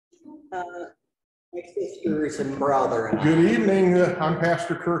uh, my sisters and brother. Good evening. I'm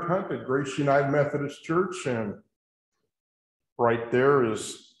Pastor Kurt Hunt at Grace United Methodist Church, and right there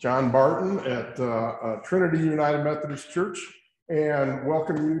is John Barton at Trinity United Methodist Church. And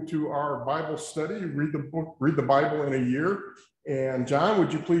welcome you to our Bible study. Read the Bible in a year. And John,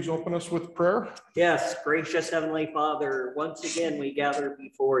 would you please open us with prayer? Yes, gracious Heavenly Father, once again we gather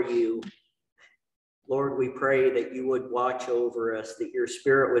before you. Lord, we pray that you would watch over us, that your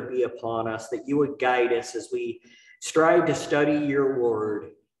Spirit would be upon us, that you would guide us as we strive to study your word.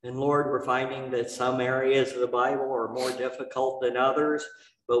 And Lord, we're finding that some areas of the Bible are more difficult than others,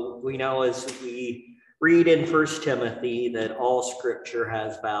 but we know as we read in 1 Timothy that all scripture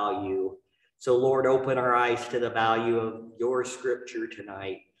has value. So Lord, open our eyes to the value of your scripture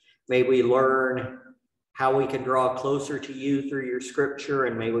tonight. May we learn how we can draw closer to you through your scripture,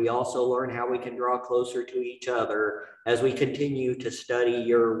 and may we also learn how we can draw closer to each other as we continue to study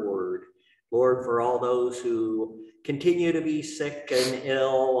your word. Lord, for all those who continue to be sick and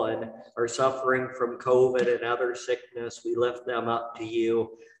ill and are suffering from COVID and other sickness, we lift them up to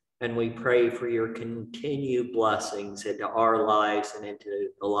you, and we pray for your continued blessings into our lives and into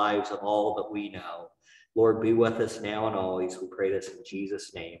the lives of all that we know. Lord, be with us now and always. We pray this in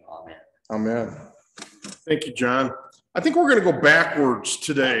Jesus' name. Amen. Amen. Thank you, John. I think we're going to go backwards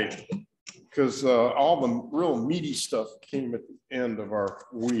today because all the real meaty stuff came at the end of our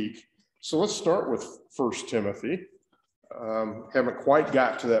week. So let's start with 1 Timothy. Haven't quite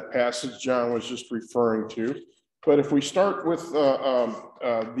got to that passage John was just referring to. But if we start with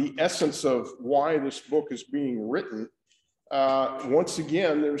the essence of why this book is being written, once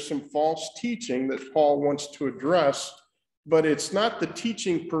again, there's some false teaching that Paul wants to address, but it's not the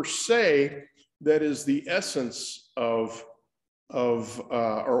teaching per se that is the essence of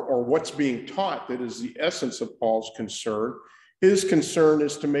what's being taught that is the essence of Paul's concern. His concern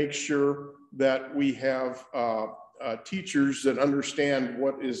is to make sure that we have teachers that understand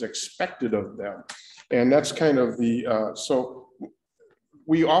what is expected of them. And that's kind of the, so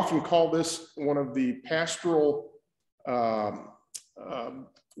we often call this one of the pastoral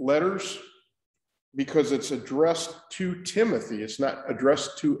letters because it's addressed to Timothy. It's not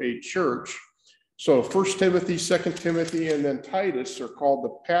addressed to a church. So 1 Timothy, 2 Timothy, and then Titus are called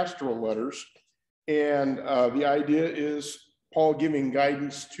the pastoral letters. And the idea is Paul giving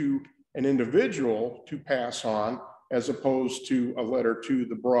guidance to an individual to pass on as opposed to a letter to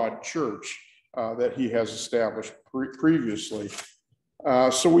the broad church that he has established previously.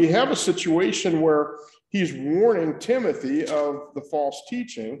 So we have a situation where he's warning Timothy of the false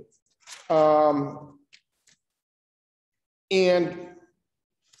teaching. And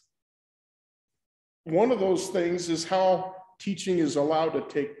one of those things is how teaching is allowed to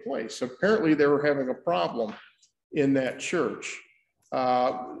take place. Apparently they were having a problem in that church.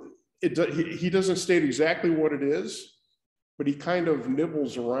 He doesn't state exactly what it is, but he kind of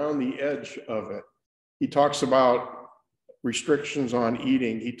nibbles around the edge of it. He talks about restrictions on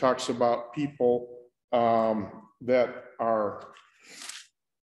eating. He talks about people that are,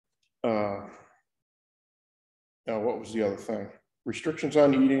 what was the other thing? Restrictions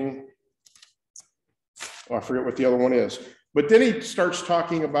on eating. Oh, I forget what the other one is. But then he starts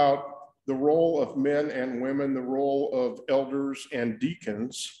talking about the role of men and women, the role of elders and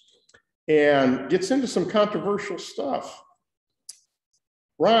deacons, and gets into some controversial stuff.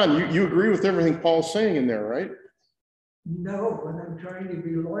 Ron, you agree with everything Paul's saying in there, right? No, but I'm trying to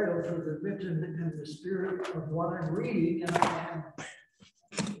be loyal to the written and the spirit of what I'm reading, and I am.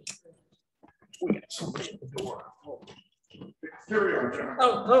 We got somebody at the door. Here we are, John.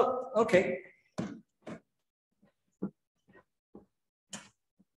 Oh, okay.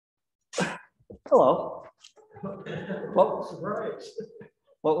 Hello.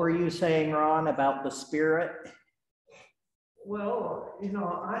 What were you saying, Ron, about the Spirit? Well, you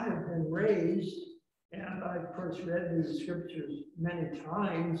know, I have been raised, and I've of course read these scriptures many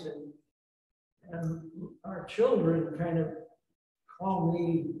times, and our children kind of call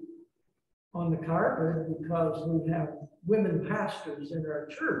me on the carpet because we have women pastors in our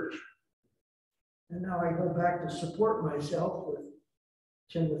church. And now I go back to support myself with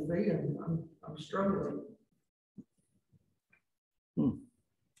Timothy, and I'm struggling.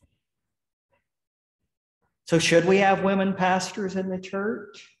 So should we have women pastors in the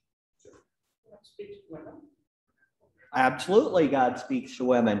church? God speaks to women. Absolutely, God speaks to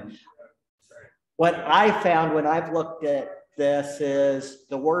women. What I found when I've looked at this is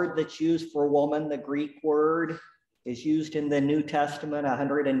the word that's used for woman, the Greek word, is used in the New Testament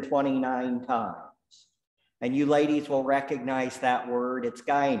 129 times. And you ladies will recognize that word. It's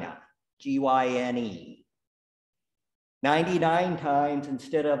gyne, G-Y-N-E. 99 times,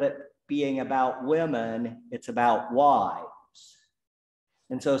 instead of it being about women, it's about wives.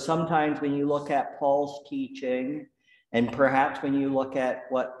 And so sometimes when you look at Paul's teaching, and perhaps when you look at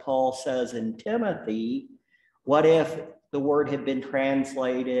what Paul says in Timothy, what if the word had been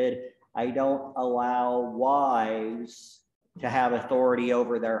translated, I don't allow wives to have authority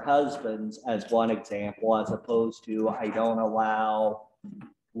over their husbands, as one example, as opposed to I don't allow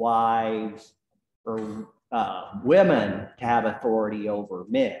wives or women to have authority over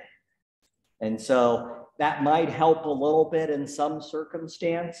men. And so that might help a little bit in some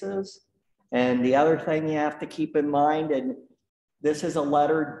circumstances. And the other thing you have to keep in mind, and this is a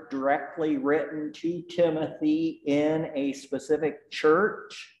letter directly written to Timothy in a specific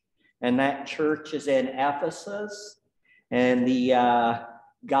church, and that church is in Ephesus. And the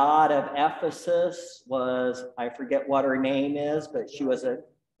god of Ephesus was, I forget what her name is, but she was a,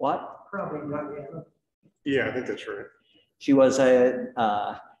 what? Probably Diana. Yeah, I think that's right. She was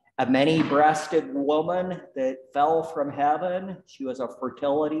a many-breasted woman that fell from heaven. She was a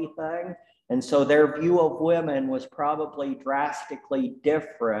fertility thing. And so their view of women was probably drastically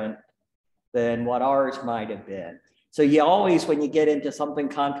different than what ours might have been. So you always, when you get into something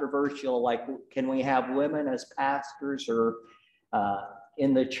controversial, like can we have women as pastors or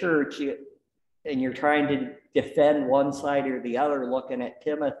in the church, and you're trying to defend one side or the other, looking at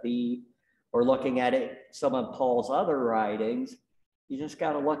Timothy or looking at it, some of Paul's other writings, you just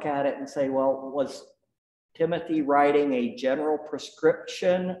got to look at it and say, well, was Timothy writing a general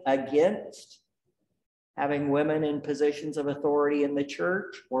prescription against having women in positions of authority in the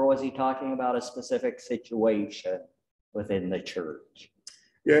church, or was he talking about a specific situation within the church?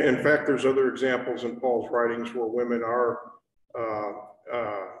 Yeah, in fact, there's other examples in Paul's writings where women are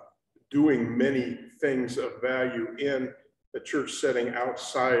doing many things of value in the church setting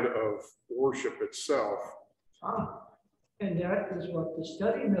outside of worship itself. And that is what the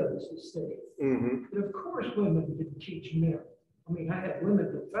study notes say. Mm-hmm. But of course, women can teach men. I mean, I had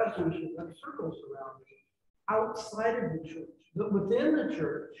women professors who run circles around me outside of the church, but within the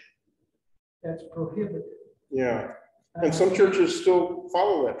church, that's prohibited. Yeah, and some churches still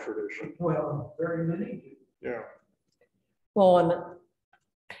follow that tradition. Well, very many do. Yeah. Well, and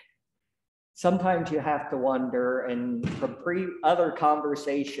sometimes you have to wonder, and from other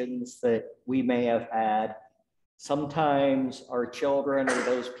conversations that we may have had, sometimes our children or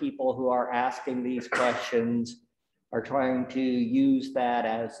those people who are asking these questions are trying to use that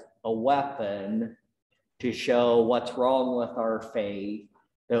as a weapon to show what's wrong with our faith,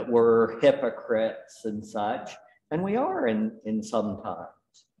 that we're hypocrites and such. And we are in some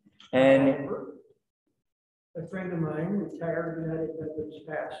times. And a friend of mine, retired United Methodist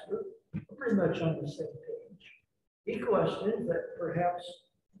pastor, pretty much on the same page. He questioned that perhaps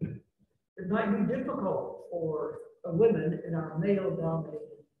it might be difficult for women in our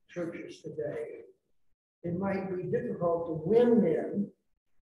male-dominated churches today. It might be difficult to win men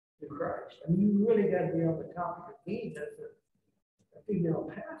to Christ. I mean, you really got to be on the top of your game as a female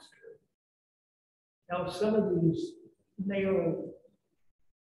pastor. Now, some of these male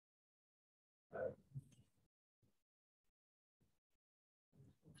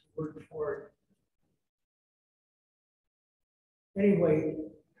word for it. Anyway,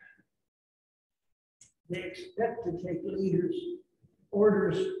 they expect to take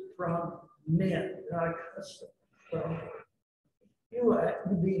orders from men, not accustomed. Well,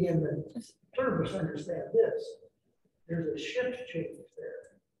 you being in the service understand this. There's a shift change there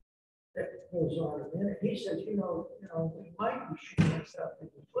that goes on a minute. He says, we might be shooting ourselves in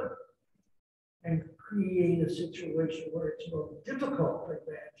the foot and create a situation where it's more difficult for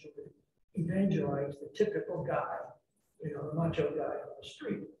evangelize the typical guy, the macho guy on the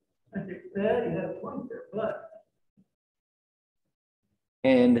street. I think that you have a point there, but.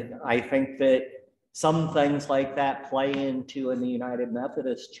 And I think that some things like that play into, in the United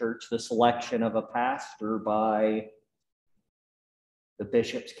Methodist Church, the selection of a pastor by the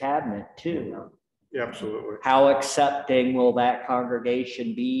bishop's cabinet too. Yeah, absolutely. How accepting will that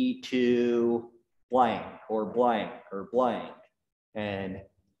congregation be to blank or blank or blank? And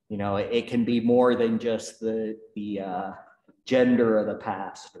it can be more than just the gender of the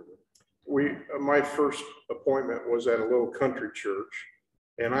pastor. My first appointment was at a little country church,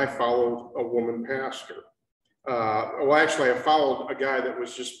 and I followed a woman pastor. Well, actually, I followed a guy that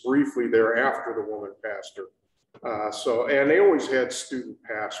was just briefly there after the woman pastor. And they always had student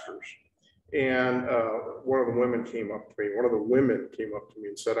pastors. And one of the women came up to me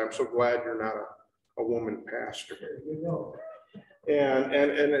and said, "I'm so glad you're not a woman pastor." And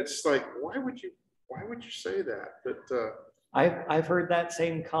it's like, why would you say that? But I've heard that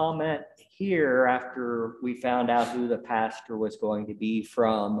same comment here after we found out who the pastor was going to be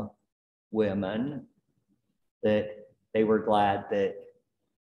from women, that they were glad that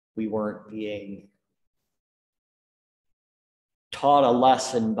we weren't being taught a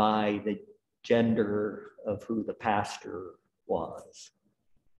lesson by the gender of who the pastor was.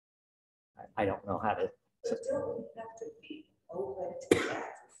 I don't know how to. But don't we have to be open to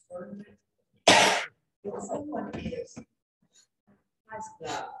that discernment? If someone has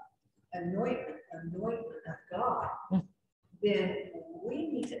the anointment of God, then we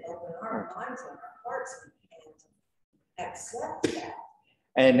need to open our minds and our hearts and accept that.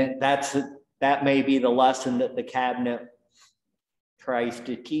 And that may be the lesson that the cabinet tries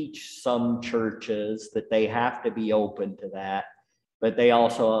to teach some churches, that they have to be open to that, but they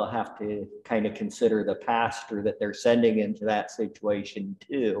also have to kind of consider the pastor that they're sending into that situation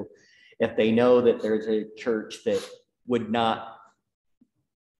too. If they know that there's a church that would not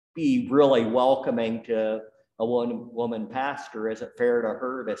be really welcoming to a woman pastor, is it fair to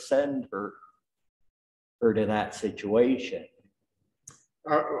her to send her to that situation?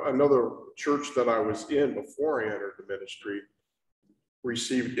 Another church that I was in before I entered the ministry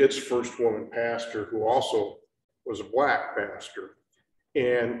received its first woman pastor, who also was a Black pastor.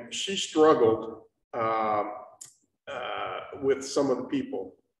 And she struggled with some of the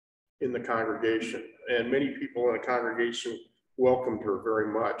people in the congregation, and many people in the congregation welcomed her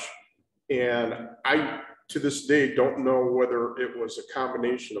very much. And I, to this day, don't know whether it was a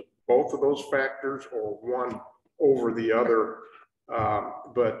combination of both of those factors or one over the other.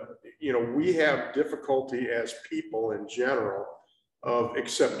 But, you know, we have difficulty as people in general of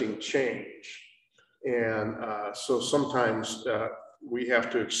accepting change. And so sometimes we have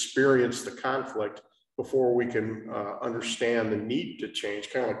to experience the conflict before we can understand the need to change,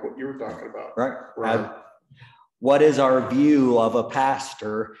 kind of like what you were talking about. Right. What is our view of a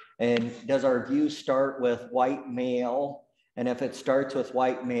pastor? And does our view start with white male? And if it starts with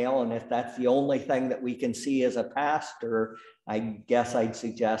white male, and if that's the only thing that we can see as a pastor, I guess I'd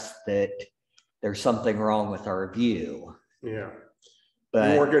suggest that there's something wrong with our view. Yeah.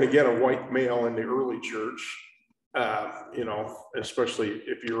 But you weren't going to get a white male in the early church, you know, especially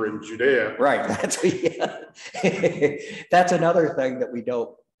if you're in Judea. Right. That's another thing that we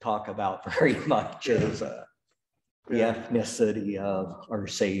don't talk about very much is the ethnicity of our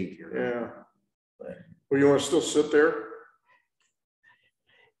Savior. Yeah. Well, you want to still sit there?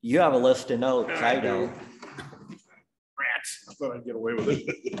 You have a list of notes. I don't. Rats. I thought I'd get away with it.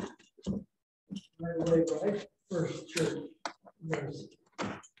 By the way, my first church was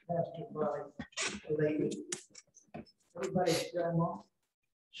pastored by a lady. Everybody's grandma.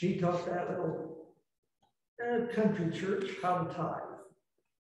 She taught that little country church how to tithe.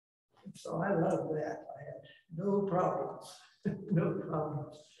 So I love that. I had no problems. No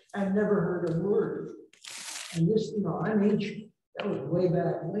problems. I never heard a word. And this, you know, I'm ancient. That was way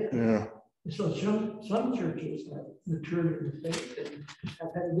back when. Yeah. So some churches have matured in faith and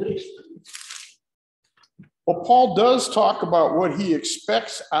have had a good experience. Well, Paul does talk about what he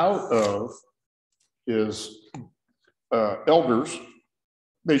expects out of his elders.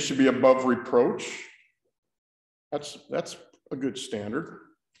 They should be above reproach. That's a good standard.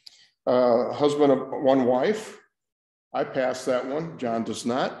 Husband of one wife. I passed that one. John does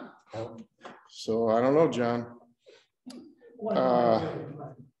not. So I don't know, John. One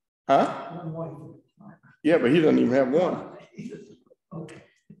wife. Yeah, but he doesn't even have one. Okay.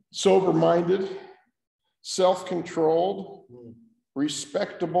 Sober-minded, self-controlled,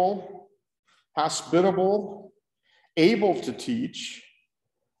 respectable, hospitable, able to teach,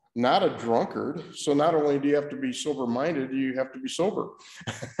 not a drunkard. So not only do you have to be sober-minded, you have to be sober.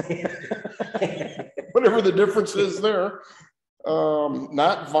 Whatever the difference is there.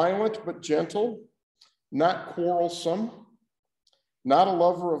 Not violent, but gentle, not quarrelsome, not a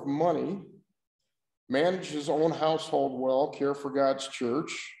lover of money, manage his own household well, care for God's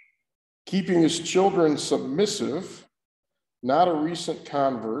church, keeping his children submissive, not a recent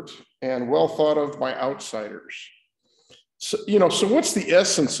convert, and well thought of by outsiders. So, you know, so what's the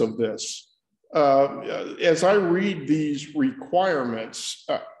essence of this? As I read these requirements,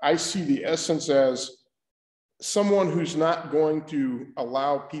 I see the essence as someone who's not going to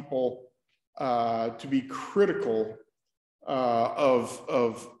allow people to be critical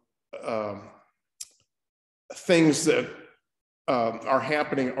of things that are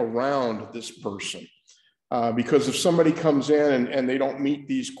happening around this person. Because if somebody comes in and they don't meet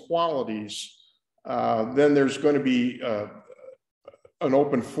these qualities, then there's going to be an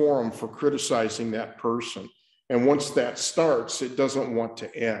open forum for criticizing that person. And once that starts, it doesn't want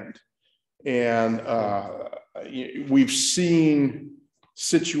to end. And we've seen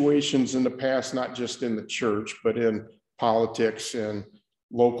situations in the past, not just in the church, but in politics and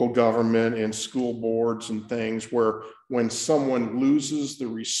local government and school boards and things, where when someone loses the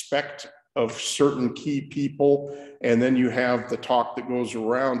respect of certain key people, and then you have the talk that goes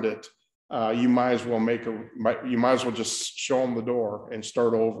around it, you might as well just show them the door and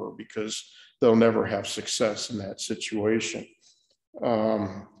start over, because they'll never have success in that situation.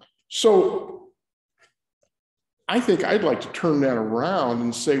 So I think I'd like to turn that around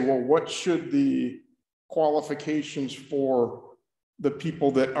and say, well, what should the qualifications for the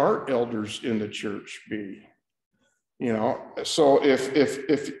people that aren't elders in the church be? You know, so if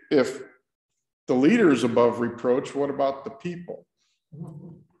the leader is above reproach, what about the people?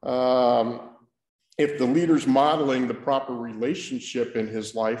 If the leader's modeling the proper relationship in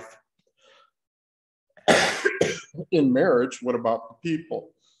his life in marriage, what about the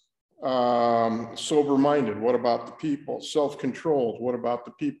people? Sober-minded, what about the people? Self-controlled, what about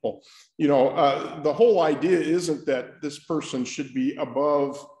the people? You know, the whole idea isn't that this person should be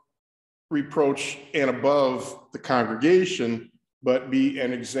above reproach and above the congregation, but be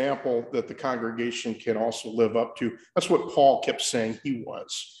an example that the congregation can also live up to. That's what Paul kept saying he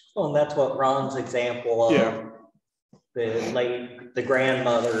was. Well, and that's what Ron's example of. Yeah. The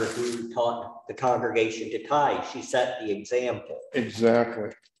grandmother who taught the congregation to tithe, she set the example. Exactly.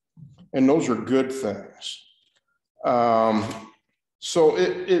 And those are good things. So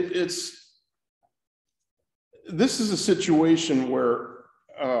this is a situation where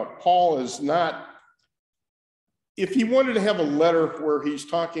Paul is not, if he wanted to have a letter where he's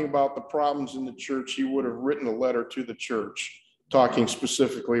talking about the problems in the church, he would have written a letter to the church talking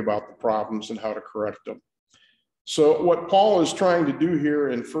specifically about the problems and how to correct them. So what Paul is trying to do here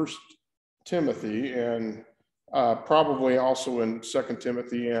in 1 Timothy and probably also in 2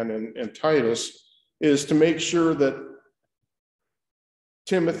 Timothy and in Titus is to make sure that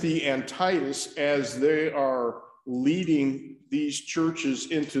Timothy and Titus, as they are leading these churches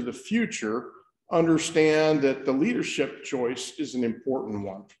into the future, understand that the leadership choice is an important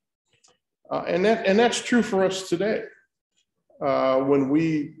one. And that's true for us today. When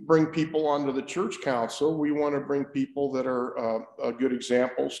we bring people onto the church council, we want to bring people that are good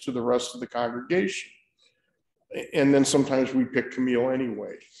examples to the rest of the congregation. And then sometimes we pick Camille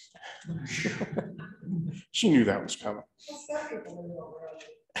anyway. She knew that was coming.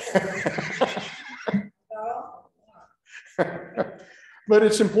 But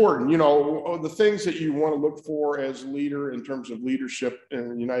it's important, you know, the things that you want to look for as a leader in terms of leadership in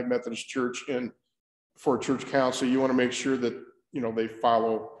the United Methodist Church and for church council, you want to make sure that, you know, they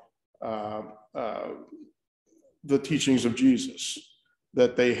follow the teachings of Jesus,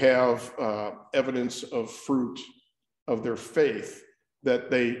 that they have evidence of fruit of their faith, that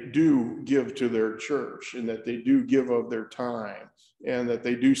they do give to their church, and that they do give of their time, and that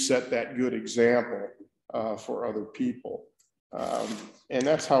they do set that good example for other people. And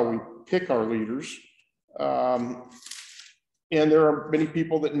that's how we pick our leaders. And there are many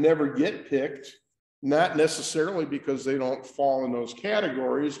people that never get picked, not necessarily because they don't fall in those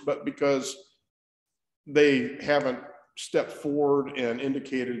categories, but because they haven't stepped forward and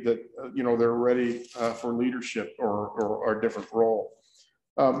indicated that, you know, they're ready for leadership or a different role.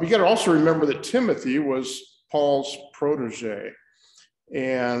 You got to also remember that Timothy was Paul's protege,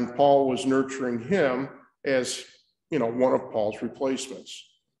 and Paul was nurturing him as, you know, one of Paul's replacements.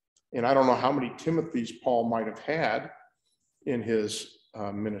 And I don't know how many Timothys Paul might have had in his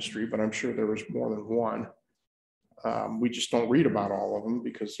ministry, but I'm sure there was more than one. We just don't read about all of them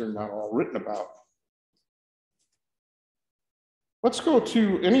because they're not all written about. Let's go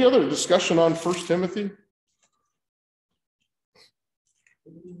to any other discussion on 1 Timothy.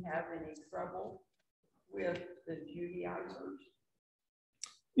 Did he have any trouble with the Judaizers?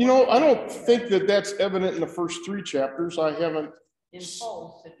 You know, I don't think that that's evident in the first 3 chapters. I haven't. In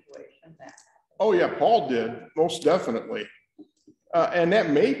Paul's situation, that happened. Oh yeah, Paul did, most definitely. And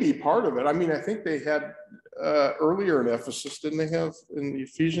that may be part of it. I mean, I think they had earlier in Ephesus, didn't they have, in the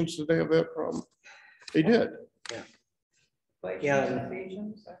Ephesians, did they have that problem? They did. Yeah. But Yeah.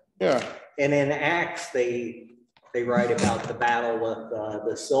 Ephesians, Yeah. And in Acts, they write about the battle with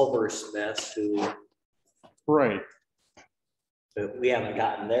the silversmiths who. Right. But we haven't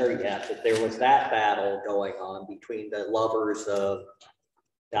gotten there yet, but there was that battle going on between the lovers of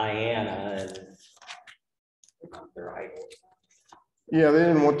Diana and their idols. Yeah, they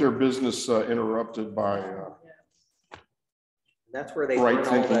didn't want their business interrupted by that's where they burn all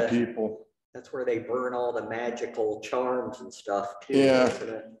right-thinking the, people. that's where they burn all the magical charms and stuff too. Yeah. Isn't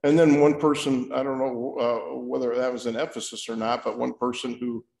it? And then one person, I don't know whether that was in Ephesus or not, but one person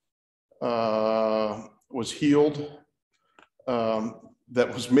who was healed,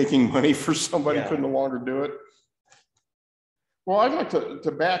 that was making money for somebody, Yeah. could no longer do it. Well, I'd like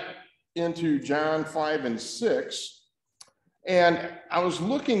to back into John 5 and 6. And I was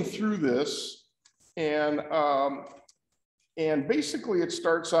looking through this, and basically it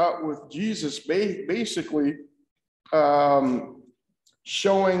starts out with Jesus basically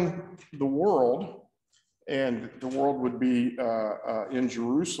showing the world, and the world would be in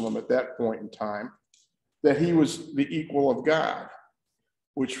Jerusalem at that point in time, that he was the equal of God,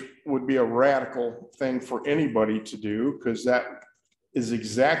 which would be a radical thing for anybody to do, because that is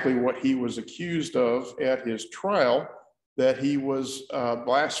exactly what he was accused of at his trial, that he was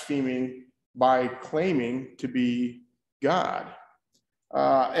blaspheming by claiming to be God.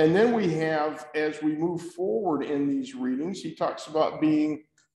 And then we have, as we move forward in these readings, he talks about being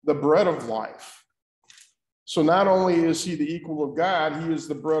the bread of life. So not only is he the equal of God, he is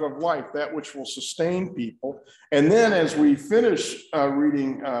the bread of life, that which will sustain people. And then as we finish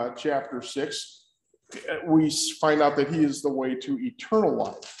reading chapter 6, we find out that he is the way to eternal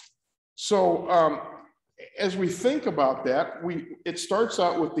life. So as we think about that, it starts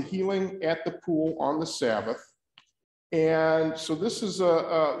out with the healing at the pool on the Sabbath. And so this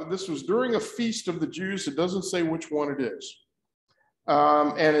was during a feast of the Jews. It doesn't say which one it is.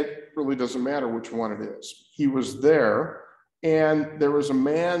 And it really doesn't matter which one it is. He was there, and there was a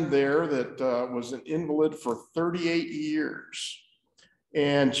man there that was an invalid for 38 years.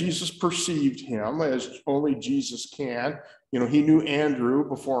 And Jesus perceived him, as only Jesus can. You know, he knew Andrew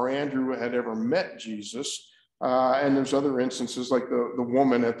before Andrew had ever met Jesus. And there's other instances like the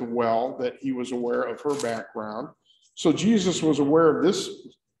woman at the well that he was aware of her background. So Jesus was aware of this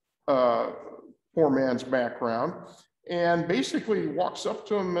poor man's background, and basically walks up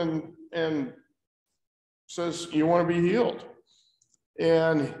to him and says, "You want to be healed?"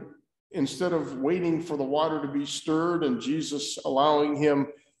 And instead of waiting for the water to be stirred and Jesus allowing him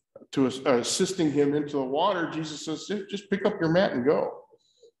to assisting him into the water, Jesus says, "Just pick up your mat and go.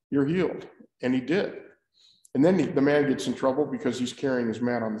 You're healed." And he did. And then the man gets in trouble because he's carrying his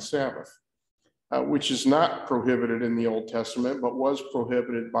mat on the Sabbath, which is not prohibited in the Old Testament, but was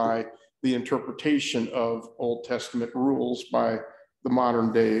prohibited by the interpretation of Old Testament rules by the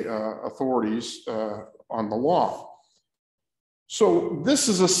modern day authorities on the law. So this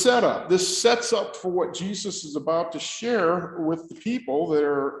is a setup. This sets up for what Jesus is about to share with the people that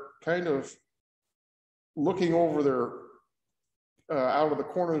are kind of looking over their out of the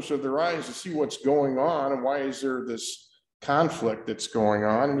corners of their eyes to see what's going on and why is there this conflict that's going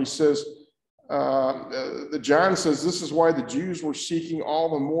on. And he says, John says, this is why the Jews were seeking all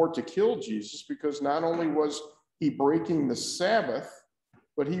the more to kill Jesus, because not only was he breaking the Sabbath,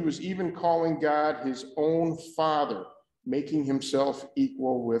 but he was even calling God his own Father, making himself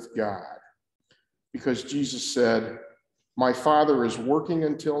equal with God. Because Jesus said, "My Father is working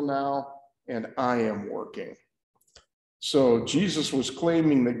until now, and I am working." So Jesus was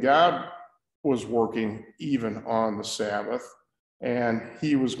claiming that God was working even on the Sabbath, and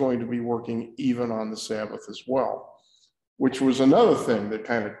he was going to be working even on the Sabbath as well, which was another thing that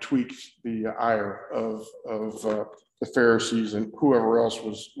kind of tweaked the ire of the Pharisees and whoever else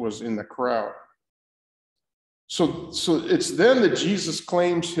was in the crowd. So it's then that Jesus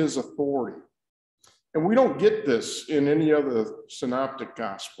claims his authority. And we don't get this in any other synoptic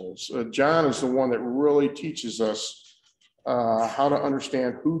gospels. John is the one that really teaches us how to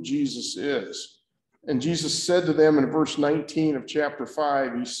understand who Jesus is. And Jesus said to them in verse 19 of chapter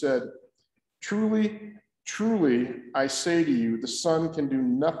 5, he said, "Truly, truly, I say to you, the Son can do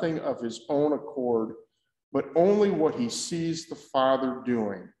nothing of his own accord, but only what he sees the Father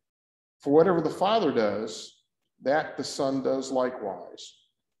doing. For whatever the Father does, that the Son does likewise.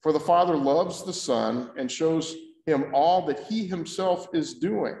 For the Father loves the Son and shows him all that he himself is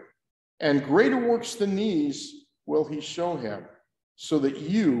doing. And greater works than these will he show him, so that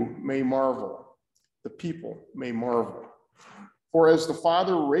you may marvel," the people may marvel. "For as the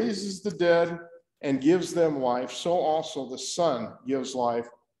Father raises the dead and gives them life, so also the Son gives life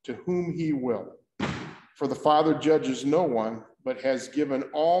to whom he will. For the Father judges no one, but has given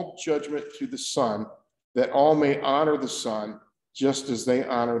all judgment to the Son, that all may honor the Son, just as they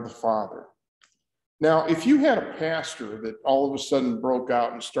honor the Father." Now, if you had a pastor that all of a sudden broke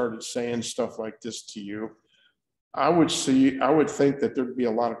out and started saying stuff like this to you, I would think that there'd be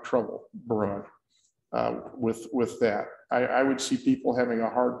a lot of trouble brewing with that. I would see people having a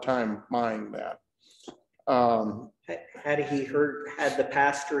hard time buying that. Had the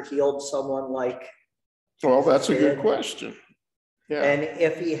pastor healed someone like? Well, that's a good question. Yeah. And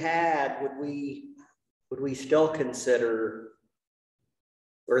if he had, would we still consider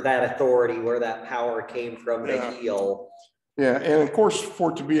or that authority, where that power came from to heal. Yeah, and of course,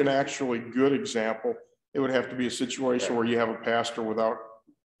 for it to be an actually good example, it would have to be a situation where you have a pastor without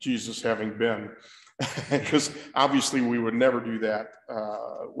Jesus having been. Because obviously we would never do that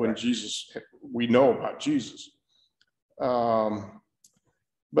when we know about Jesus.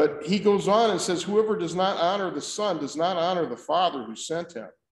 But he goes on and says, whoever does not honor the Son does not honor the Father who sent him.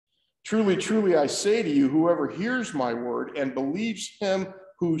 Truly, truly, I say to you, whoever hears my word and believes him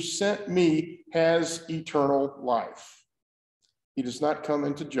who sent me has eternal life. He does not come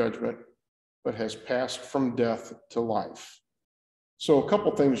into judgment, but has passed from death to life. So a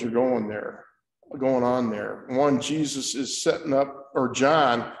couple things are going on there. One, Jesus is setting up, or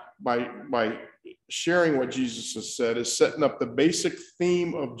John, by sharing what Jesus has said, is setting up the basic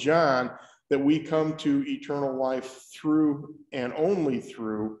theme of John, that we come to eternal life through and only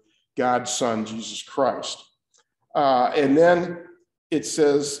through God's Son, Jesus Christ. And then it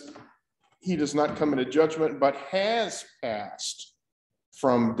says, he does not come into judgment, but has passed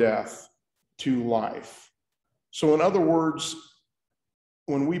from death to life. So in other words,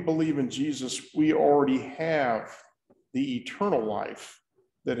 when we believe in Jesus, we already have the eternal life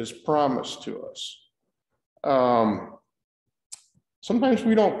that is promised to us. Sometimes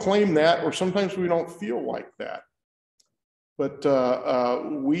we don't claim that, or sometimes we don't feel like that. But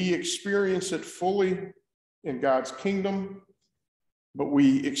we experience it fully in God's kingdom, but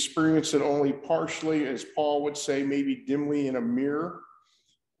we experience it only partially, as Paul would say, maybe dimly in a mirror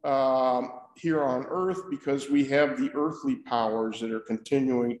here on earth, because we have the earthly powers that are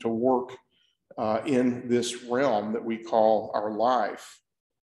continuing to work in this realm that we call our life.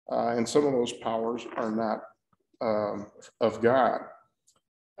 And some of those powers are not of God.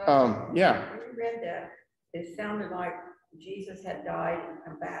 Yeah. When we read that, it sounded like Jesus had died and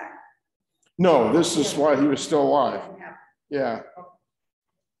come back. No, this is why he was still alive. Yeah.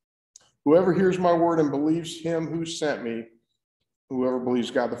 Whoever hears my word and believes him who sent me, whoever believes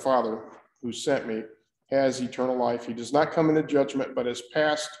God the Father who sent me, has eternal life. He does not come into judgment, but has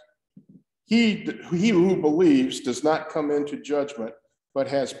passed. He who believes does not come into judgment, but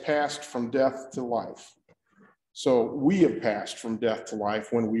has passed from death to life. So we have passed from death to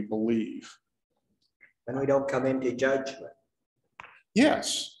life when we believe. And we don't come into judgment.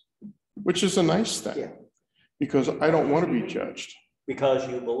 Yes, which is a nice thing. Yeah. Because I don't want to be judged. Because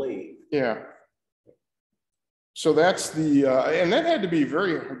you believe. Yeah. So that's the, and that had to be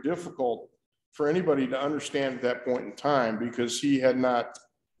very difficult for anybody to understand at that point in time, because he had not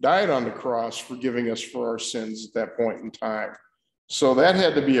died on the cross forgiving us for our sins at that point in time. So that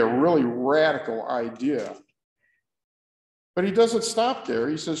had to be a really radical idea. But he doesn't stop there.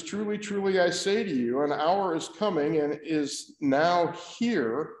 He says, truly, truly, I say to you, an hour is coming and is now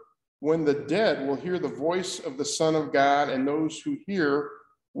here when the dead will hear the voice of the Son of God, and those who hear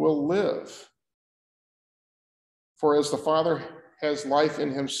will live. For as the Father has life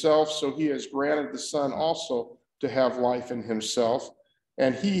in himself, so he has granted the Son also to have life in himself.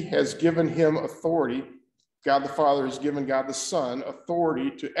 And he has given him authority. God the Father has given God the Son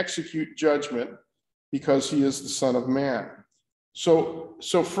authority to execute judgment, because he is the Son of Man. So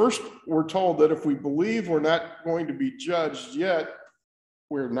first we're told that if we believe we're not going to be judged yet,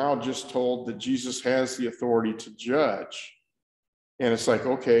 we're now just told that Jesus has the authority to judge. And it's like,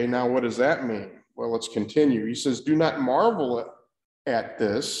 okay, now what does that mean? Well, let's continue. He says, do not marvel at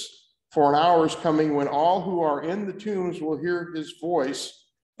this, for an hour is coming when all who are in the tombs will hear his voice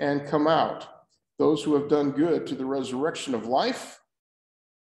and come out. Those who have done good to the resurrection of life,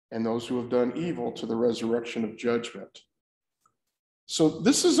 and those who have done evil to the resurrection of judgment. So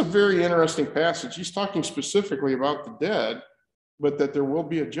this is a very interesting passage. He's talking specifically about the dead, but that there will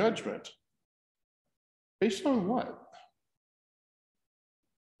be a judgment. Based on what?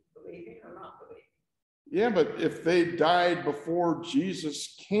 Believing or not believing. Yeah, but if they died before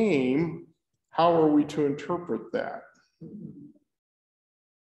Jesus came, how are we to interpret that?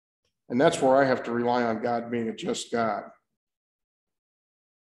 And that's where I have to rely on God being a just God.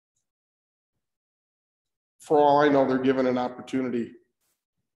 For all I know, they're given an opportunity,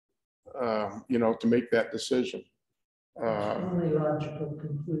 to make that decision. Only logical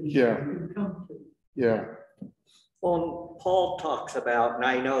conclusion Yeah. you can come to. Yeah. Well, Paul talks about, and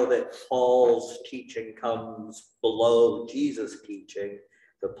I know that Paul's teaching comes below Jesus' teaching,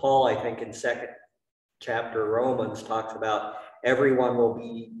 but Paul, I think in 2nd chapter Romans, talks about everyone will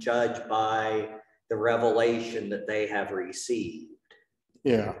be judged by the revelation that they have received.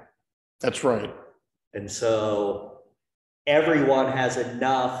 Yeah, that's right. And so everyone has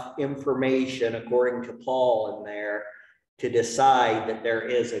enough information, according to Paul in there, to decide that there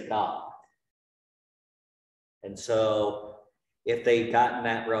is a God. And so if they've gotten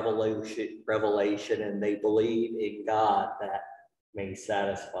that revelation and they believe in God, that may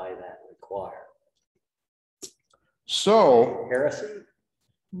satisfy that requirement. So, Heresy?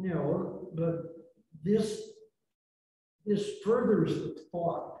 No, but this furthers the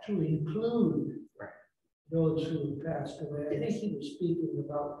thought to include Right. those who have passed away. I think he was speaking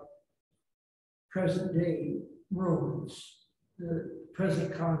about present day Romans, the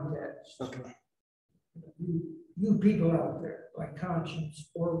present context. Okay. You people out there, by conscience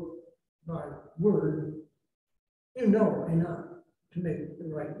or by word, you know enough to make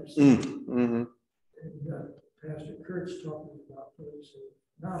the right decision. mhm. And Pastor Kurt's talking about those who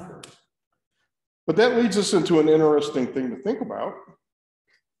have not heard. But that leads us into an interesting thing to think about.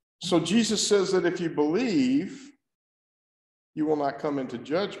 So Jesus says that if you believe, you will not come into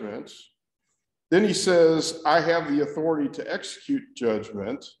judgment. Then he says, I have the authority to execute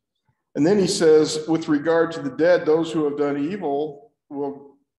judgment. And then he says, with regard to the dead, those who have done evil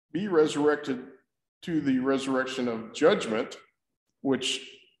will be resurrected to the resurrection of judgment, which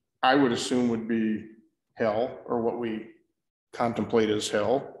I would assume would be hell, or what we contemplate as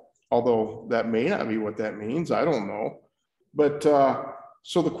hell, although that may not be what that means. I don't know. But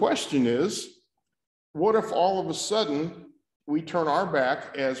so the question is, what if all of a sudden we turn our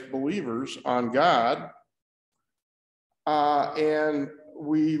back as believers on God and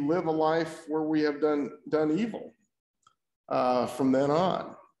we live a life where we have done evil from then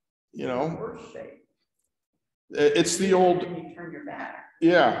on? You know, Worse shape. it's the old, And you turn your back.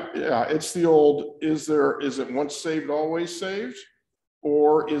 yeah, it's the old, is it once saved, always saved?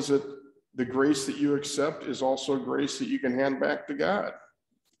 Or is it the grace that you accept is also grace that you can hand back to God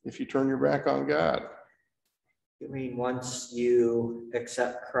if you turn your back on God? You mean once you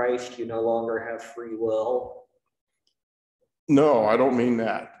accept Christ, you no longer have free will? No, I don't mean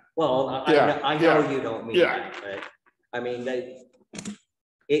that. Well, I know you don't mean yeah. that, but I mean,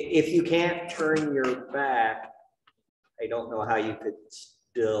 if you can't turn your back, I don't know how you could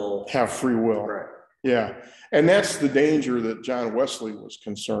still Have free will. Right. Yeah. And that's the danger that John Wesley was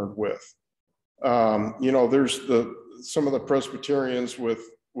concerned with. You know, there's some of the Presbyterians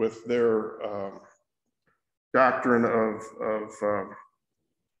with their doctrine of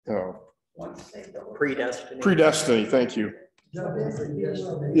Once saved, always predestined. predestiny. Thank you.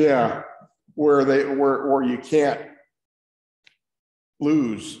 Yeah, where you can't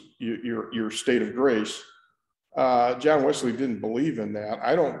lose your state of grace. John Wesley didn't believe in that.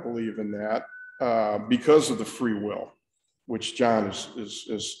 I don't believe in that because of the free will, which John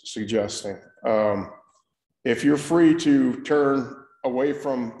is suggesting. If you're free to turn away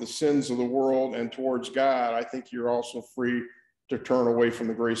from the sins of the world and towards God, I think you're also free to turn away from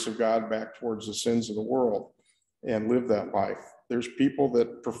the grace of God back towards the sins of the world and live that life. There's people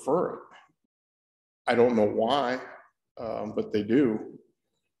that prefer it. I don't know why, but they do.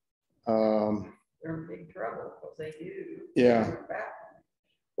 They're in big trouble because they do. Yeah. Turn their back.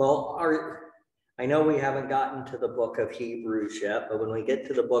 Well, I know we haven't gotten to the book of Hebrews yet, but when we get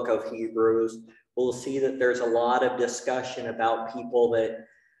to the book of Hebrews, we'll see that there's a lot of discussion about people that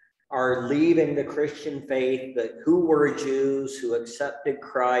are leaving the Christian faith, that who were Jews, who accepted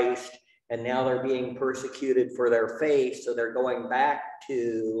Christ, and now they're being persecuted for their faith. So they're going back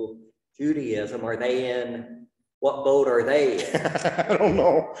to Judaism. Are they in, what boat are they in? I don't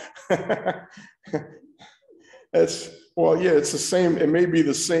know. It's the same. It may be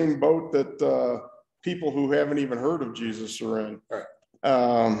the same boat that people who haven't even heard of Jesus are in. Right.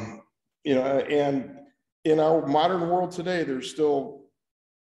 You know, and in our modern world today, there's still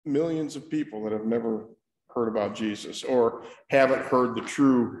millions of people that have never heard about Jesus or haven't heard the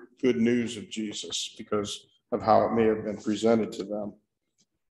true good news of Jesus because of how it may have been presented to them.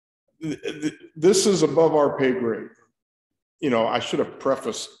 This is above our pay grade. You know, I should have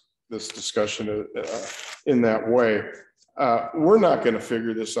prefaced this discussion in that way. We're not going to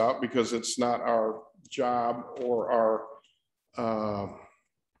figure this out because it's not our job or our,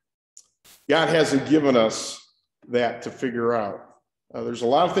 God hasn't given us that to figure out. There's a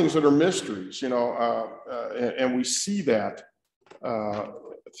lot of things that are mysteries, you know, and we see that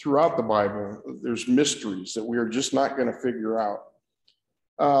throughout the Bible. There's mysteries that we are just not going to figure out.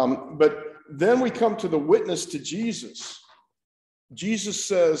 But then we come to the witness to Jesus. Jesus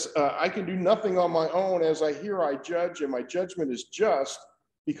says, I can do nothing on my own. As I hear, I judge, and my judgment is just,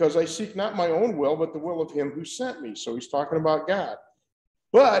 because I seek not my own will, but the will of him who sent me. So he's talking about God.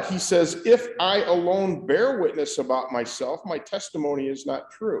 But he says, if I alone bear witness about myself, my testimony is not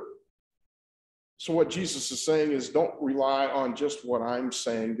true. So what Jesus is saying is, don't rely on just what I'm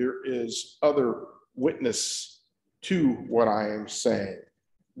saying. There is other witness to what I am saying.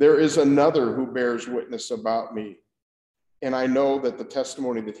 There is another who bears witness about me. and I know that the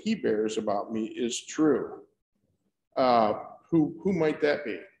testimony that he bears about me is true. Who might that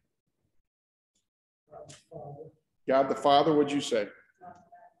be? God the Father, would you say?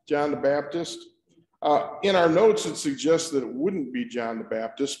 John the Baptist? In our notes, it suggests that it wouldn't be John the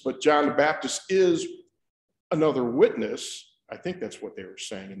Baptist, but John the Baptist is another witness. I think that's what they were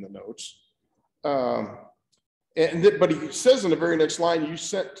saying in the notes. But he says in the very next line, you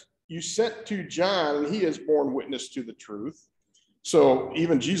sent to John, and he has borne witness to the truth. So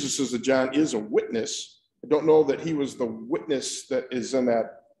even Jesus says that John is a witness. I don't know that he was the witness that is in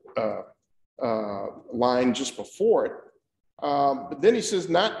that line just before it. But then he says,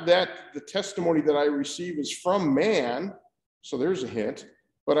 not that the testimony that I receive is from man, so there's a hint,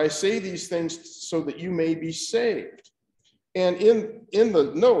 but I say these things so that you may be saved. And in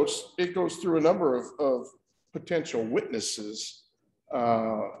the notes, it goes through a number of potential witnesses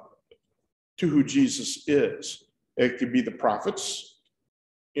to who Jesus is. It could be the prophets,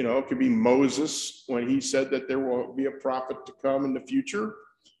 it could be Moses when he said that there will be a prophet to come in the future.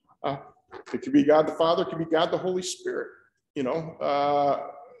 It could be God the Father, it could be God the Holy Spirit.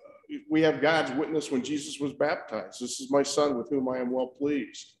 We have God's witness when Jesus was baptized. This is my son with whom I am well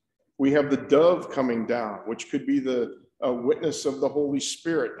pleased. We have the dove coming down, which could be the witness of the Holy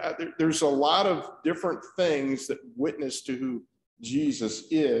Spirit. There's a lot of different things that witness to who Jesus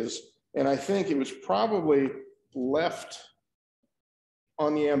is. And I think it was probably left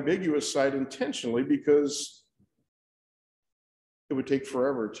on the ambiguous side intentionally because it would take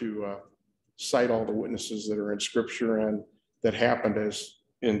forever to cite all the witnesses that are in Scripture and that happened as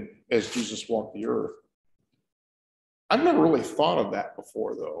Jesus walked the earth. I've never really thought of that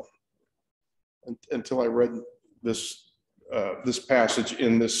before, though, until I read this passage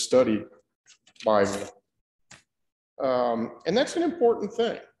in this study Bible. And that's an important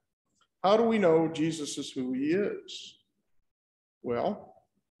thing. How do we know Jesus is who he is? Well,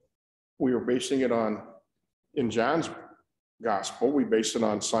 we are basing it on, in John's gospel, we base it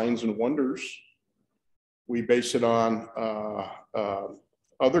on signs and wonders. We base it on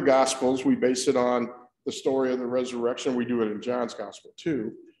other gospels. We base it on the story of the resurrection. We do it in John's gospel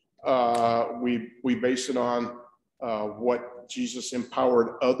too. We base it on what Jesus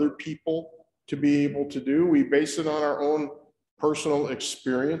empowered other people to be able to do. We base it on our own personal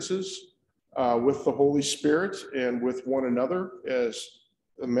experiences with the Holy Spirit and with one another as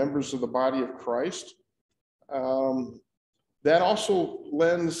members of the body of Christ. That also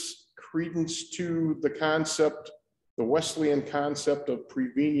lends credence to the concept, the Wesleyan concept of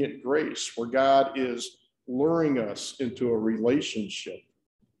prevenient grace, where God is luring us into a relationship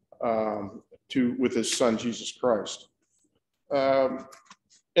with his son, Jesus Christ.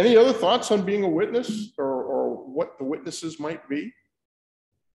 Any other thoughts on being a witness or what the witnesses might be?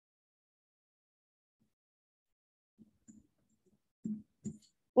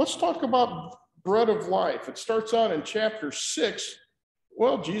 Let's talk about bread of life. It starts out in chapter 6.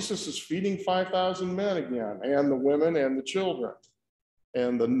 Well, Jesus is feeding 5,000 men again, and the women and the children.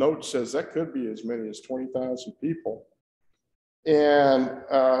 And the note says that could be as many as 20,000 people. And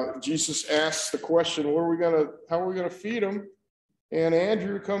Jesus asks the question, how are we going to feed them? And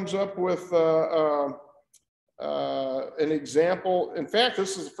Andrew comes up with an example. In fact,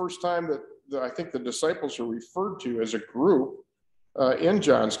 this is the first time that I think the disciples are referred to as a group in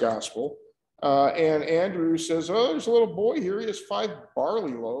John's gospel. And Andrew says, oh, there's a little boy here. He has 5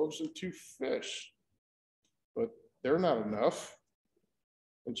 barley loaves and 2 fish. But they're not enough.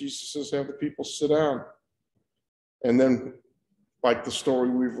 And Jesus says, have the people sit down. And then, like the story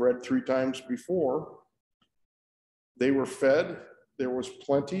we've read 3 times before, they were fed, there was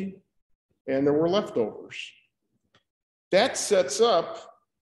plenty, and there were leftovers. That sets up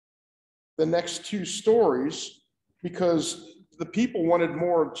the next 2 stories because the people wanted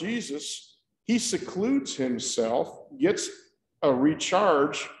more of Jesus. He secludes himself, gets a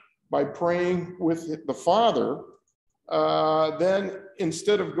recharge by praying with the Father. Then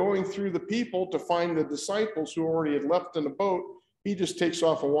instead of going through the people to find the disciples who already had left in the boat, he just takes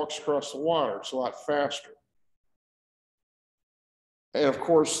off and walks across the water. It's a lot faster. And of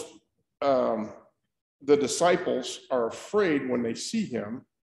course, the disciples are afraid when they see him.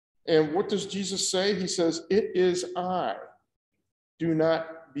 And what does Jesus say? He says, "It is I. Do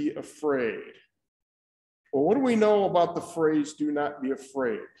not be afraid." Well, what do we know about the phrase, "do not be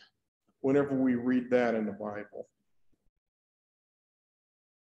afraid," whenever we read that in the Bible?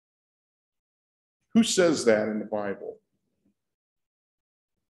 Who says that in the Bible?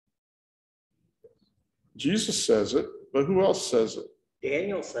 Jesus says it, but who else says it?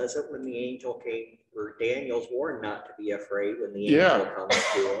 Daniel says it when the angel came, or Daniel's warned not to be afraid when the angel comes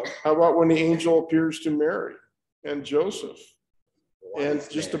to him. How about when the angel appears to Mary? and Joseph. And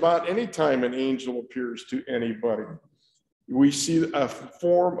just about any time an angel appears to anybody, we see a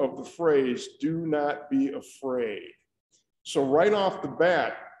form of the phrase, do not be afraid. So right off the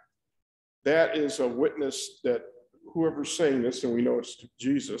bat, that is a witness that whoever's saying this, and we know it's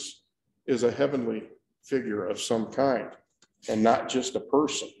Jesus, is a heavenly figure of some kind and not just a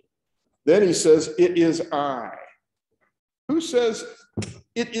person. Then he says, it is I. Who says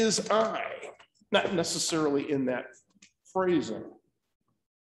it is I? Not necessarily in that phrasing.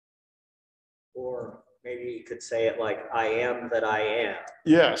 Or maybe you could say it like, I am that I am.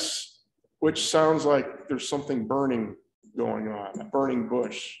 Yes, which sounds like there's something burning going on, a burning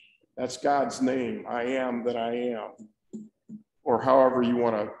bush. That's God's name, I am that I am. Or however you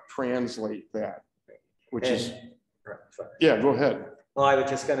want to translate that, which is, yeah, go ahead. Well, I was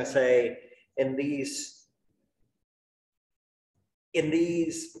just going to say, in these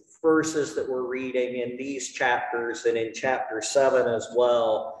verses that we're reading, in these chapters, and in chapter 7 as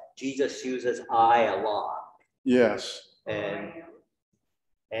well, Jesus uses I a lot. Yes. And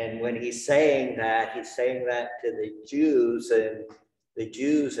when he's saying that to the Jews, and the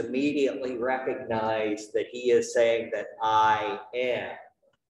Jews immediately recognize that he is saying that I am.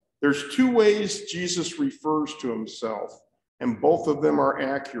 There's two ways Jesus refers to himself, and both of them are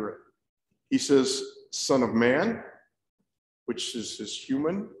accurate. He says, Son of Man, which is his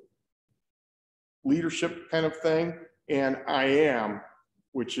human leadership kind of thing, and I am,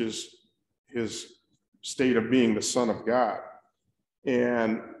 which is his state of being the Son of God.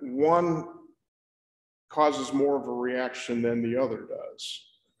 And one causes more of a reaction than the other does.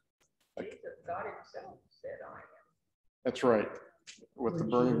 God himself said I am. That's right, with the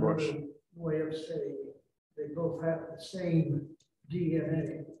burning bush. Way of saying they both have the same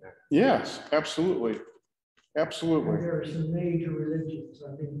DNA. Yes, absolutely. Absolutely. And there are some major religions,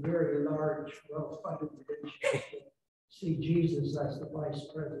 I mean, very large, well-funded religions that see Jesus as the vice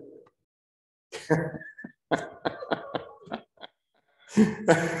president.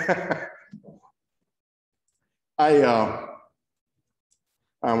 I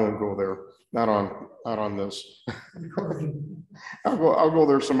won't go there. Not on this. I'll go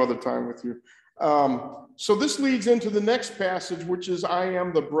there some other time with you. So this leads into the next passage, which is I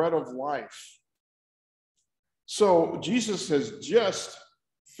am the bread of life. So Jesus has just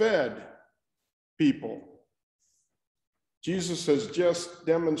fed people. Jesus has just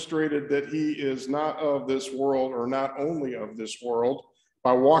demonstrated that he is not of this world, or not only of this world,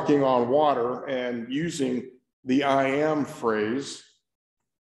 by walking on water and using the I am phrase.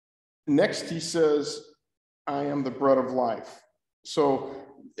 Next, he says, I am the bread of life. So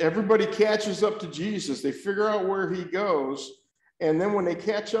everybody catches up to Jesus. They figure out where he goes. And then when they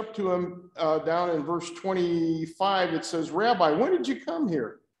catch up to him down in verse 25, it says, Rabbi, when did you come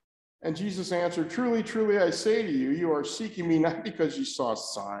here? And Jesus answered, truly, truly, I say to you, you are seeking me not because you saw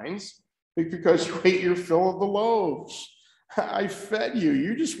signs, but because you ate your fill of the loaves. I fed you.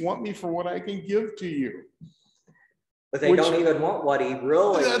 You just want me for what I can give to you. But they don't even want what he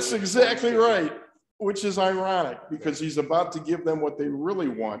really. That's exactly right, which is ironic because he's about to give them what they really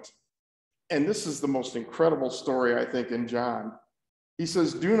want. And this is the most incredible story, I think, in John. He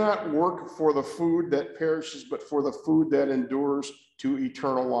says, do not work for the food that perishes, but for the food that endures to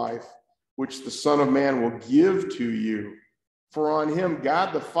eternal life, which the Son of Man will give to you. For on him,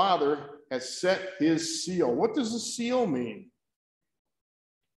 God the Father has set his seal. What does a seal mean?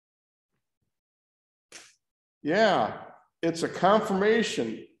 Yeah, it's a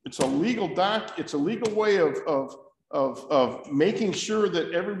confirmation. It's a legal it's a legal way of making sure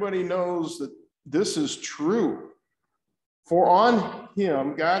that everybody knows that this is true. For on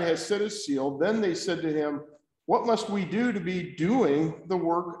him, God has set his seal. Then they said to him, what must we do to be doing the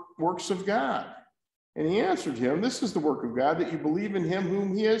works of God? And he answered him, this is the work of God, that you believe in him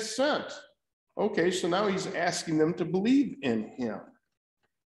whom he has sent. Okay, so now he's asking them to believe in him.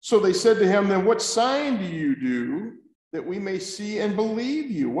 So they said to him, then what sign do you do that we may see and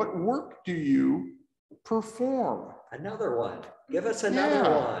believe you? What work do you perform? Another one. Give us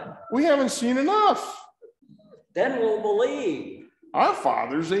another one. We haven't seen enough. Then we'll believe. Our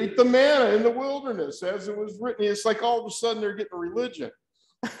fathers ate the manna in the wilderness, as it was written. It's like all of a sudden they're getting religion.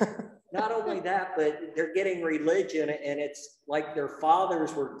 Not only that, but they're getting religion, and it's like their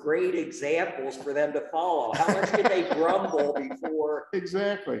fathers were great examples for them to follow. How much did they grumble before?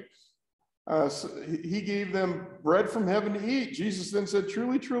 Exactly. So he gave them bread from heaven to eat. Jesus then said,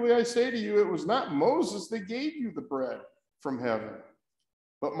 truly, truly, I say to you, it was not Moses that gave you the bread from heaven,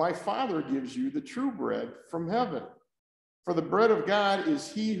 but my Father gives you the true bread from heaven. For the bread of God is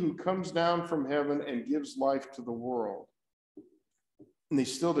he who comes down from heaven and gives life to the world. And they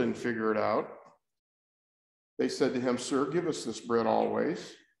still didn't figure it out. They said to him, "Sir, give us this bread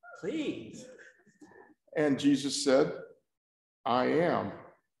always." Please. And Jesus said, "I am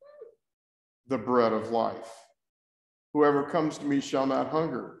the bread of life. Whoever comes to me shall not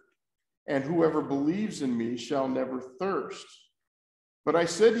hunger, and whoever believes in me shall never thirst. But I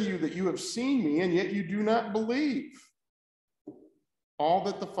said to you that you have seen me, and yet you do not believe. All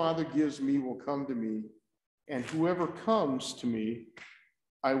that the Father gives me will come to me, and whoever comes to me,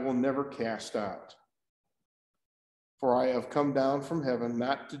 I will never cast out. For I have come down from heaven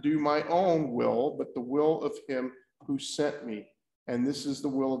not to do my own will, but the will of him who sent me. And this is the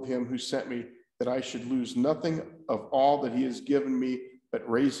will of him who sent me, that I should lose nothing of all that he has given me, but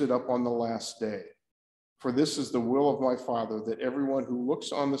raise it up on the last day. For this is the will of my Father, that everyone who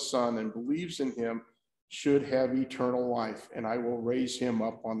looks on the Son and believes in him should have eternal life, and I will raise him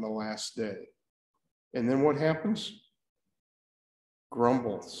up on the last day." And then what happens?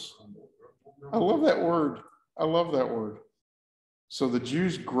 Grumbles. I love that word. I love that word. So the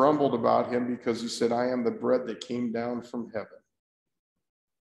Jews grumbled about him because he said, "I am the bread that came down from heaven."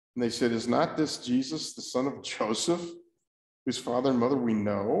 And they said, "Is not this Jesus, the son of Joseph, whose father and mother we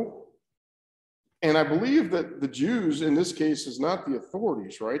know?" And I believe that the Jews in this case is not the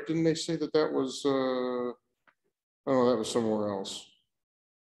authorities, right? Didn't they say that that was, that was somewhere else.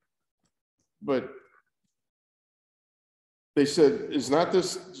 But they said, "Is not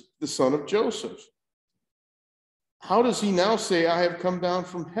this the son of Joseph? How does he now say, 'I have come down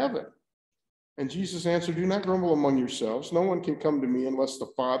from heaven'?" And Jesus answered, "Do not grumble among yourselves. No one can come to me unless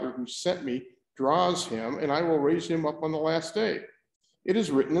the Father who sent me draws him, and I will raise him up on the last day. It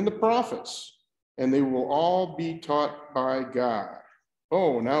is written in the prophets, and they will all be taught by God."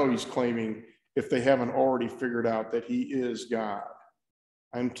 Oh, now he's claiming, if they haven't already figured out, that he is God.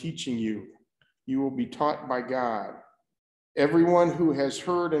 "I'm teaching you. You will be taught by God. Everyone who has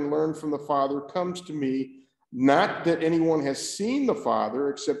heard and learned from the Father comes to me. Not that anyone has seen the Father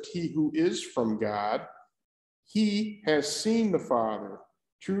except he who is from God. He has seen the Father.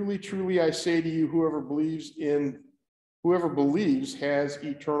 Truly, truly, I say to you, whoever believes has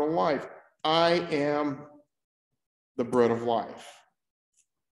eternal life. I am the bread of life."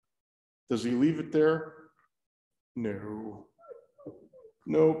 Does he leave it there? No.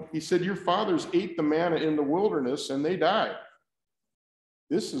 No, he said, "Your fathers ate the manna in the wilderness and they died.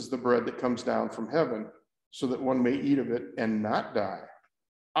 This is the bread that comes down from heaven, so that one may eat of it and not die.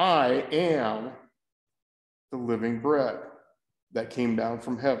 I am the living bread that came down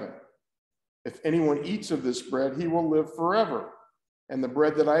from heaven. If anyone eats of this bread, he will live forever. And the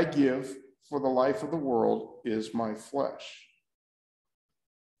bread that I give for the life of the world is my flesh."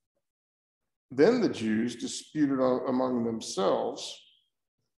 Then the Jews disputed among themselves,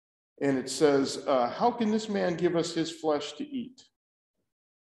 and it says, "How can this man give us his flesh to eat?"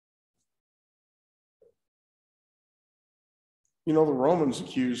 You know, the Romans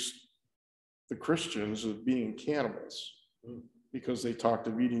accused the Christians of being cannibals because they talked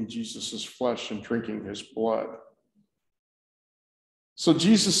of eating Jesus's flesh and drinking his blood. So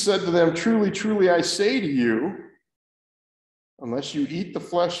Jesus said to them, "Truly, truly, I say to you, unless you eat the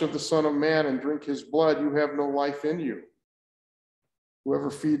flesh of the Son of Man and drink his blood, you have no life in you. Whoever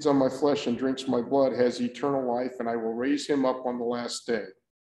feeds on my flesh and drinks my blood has eternal life, and I will raise him up on the last day."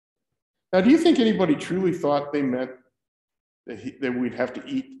 Now, do you think anybody truly thought they meant that we'd have to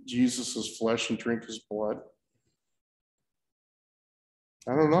eat Jesus's flesh and drink his blood?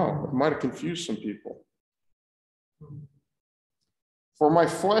 I don't know. It might have confused some people. "For my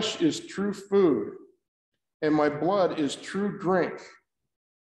flesh is true food, and my blood is true drink."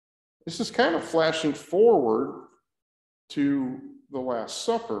 This is kind of flashing forward to the Last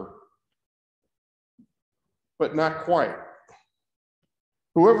Supper, but not quite.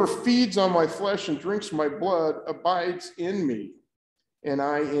 "Whoever feeds on my flesh and drinks my blood abides in me, and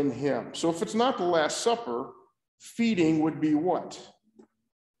I in him." So if it's not the Last Supper, feeding would be what?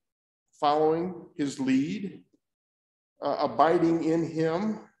 Following his lead, abiding in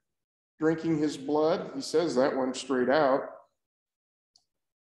him, drinking his blood. He says that one straight out.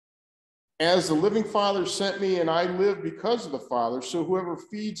 "As the living Father sent me, and I live because of the Father, so whoever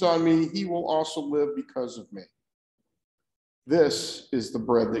feeds on me, he will also live because of me. This is the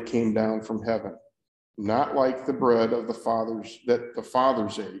bread that came down from heaven, not like the bread of the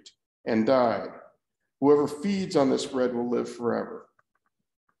fathers ate and died. Whoever feeds on this bread will live forever."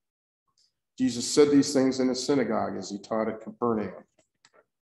 Jesus said these things in a synagogue as he taught at Capernaum.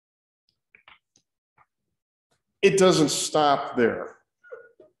 It doesn't stop there.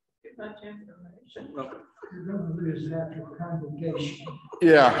 Too much information. You're going to lose after congregation.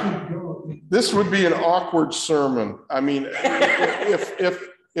 Yeah, Keep going. this would be an awkward sermon. I mean,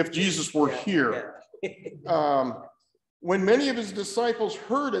 if Jesus were here, When many of his disciples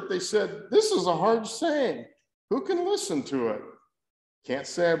heard it, they said, "This is a hard saying. Who can listen to it?" Can't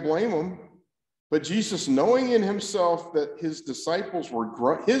say I blame them. But Jesus, knowing in himself that his disciples,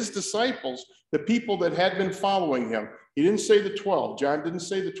 the people that had been following him, he didn't say the 12. John didn't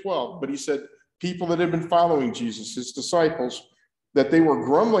say the 12, but he said people that had been following Jesus, his disciples, that they were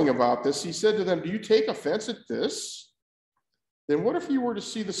grumbling about this. He said to them, "Do you take offense at this? Then what if you were to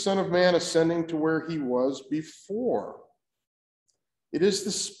see the Son of Man ascending to where he was before? It is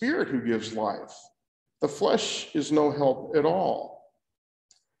the Spirit who gives life. The flesh is no help at all.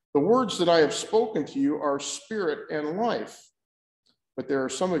 The words that I have spoken to you are spirit and life, but there are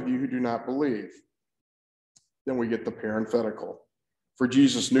some of you who do not believe." Then we get the parenthetical. For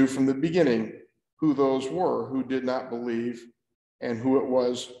Jesus knew from the beginning who those were who did not believe and who it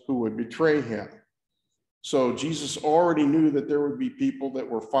was who would betray him. So Jesus already knew that there would be people that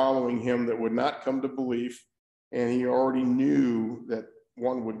were following him that would not come to belief, and he already knew that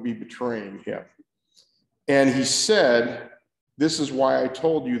one would be betraying him. And he said, "This is why I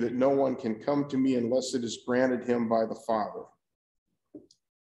told you that no one can come to me unless it is granted him by the Father."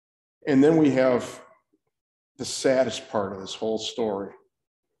 And then we have the saddest part of this whole story.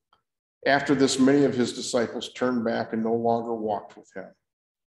 After this, many of his disciples turned back and no longer walked with him.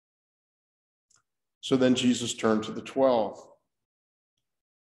 So then Jesus turned to the 12.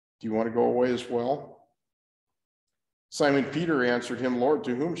 "Do you want to go away as well?" Simon Peter answered him, "Lord,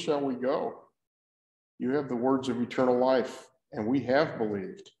 to whom shall we go? You have the words of eternal life, and we have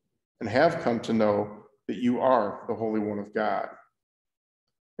believed and have come to know that you are the Holy One of God."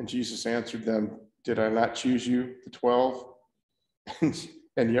 And Jesus answered them, "Did I not choose you, the 12?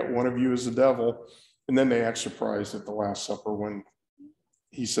 And yet one of you is the devil." And then they act surprised at the Last Supper when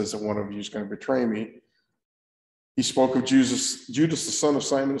he says that one of you is going to betray me. He spoke of Judas, the son of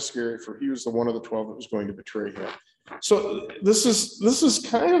Simon Iscariot, for he was the one of the 12 that was going to betray him. So this is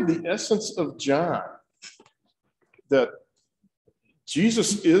kind of the essence of John, that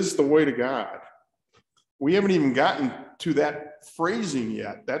Jesus is the way to God. We haven't even gotten to that phrasing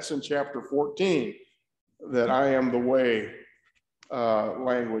yet. That's in chapter 14, that I am the way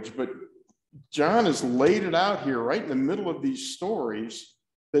language. But John has laid it out here right in the middle of these stories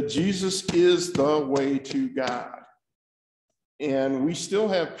that Jesus is the way to God. And we still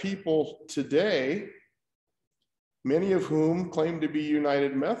have people today, many of whom claim to be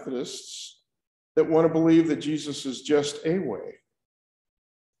United Methodists, that want to believe that Jesus is just a way.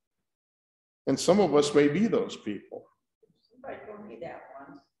 And some of us may be those people. Somebody told me that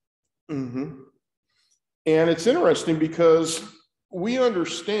once. Mm-hmm. And it's interesting because we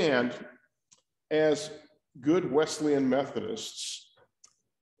understand as good Wesleyan Methodists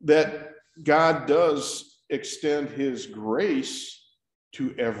that God does extend his grace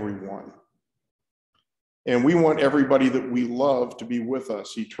to everyone. And we want everybody that we love to be with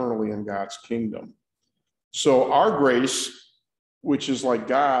us eternally in God's kingdom. So our grace, which is like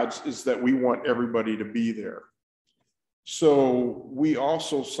God's, is that we want everybody to be there. So we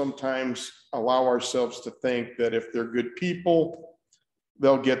also sometimes allow ourselves to think that if they're good people,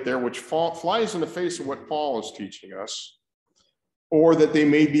 they'll get there, which flies in the face of what Paul is teaching us, or that they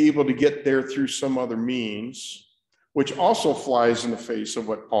may be able to get there through some other means, which also flies in the face of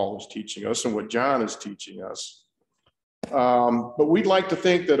what Paul is teaching us and what John is teaching us. But we'd like to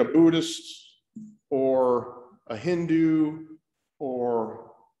think that a Buddhist or a Hindu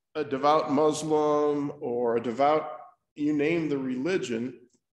or a devout Muslim or a devout, you name the religion,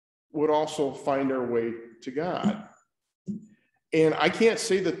 would also find their way to God. And I can't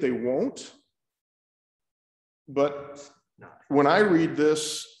say that they won't, but when I read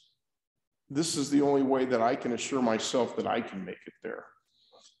this, this is the only way that I can assure myself that I can make it there.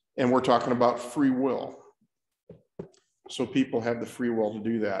 And we're talking about free will. So people have the free will to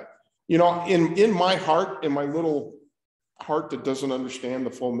do that. You know, in my heart, in my little heart that doesn't understand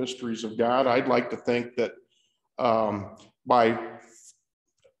the full mysteries of God, I'd like to think that by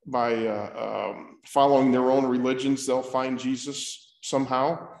following their own religions, they'll find Jesus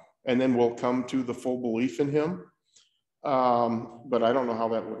somehow, and then we'll come to the full belief in him. But I don't know how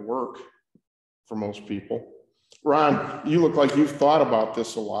that would work for most people. Ron, you look like you've thought about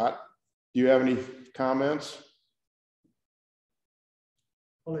this a lot. Do you have any comments?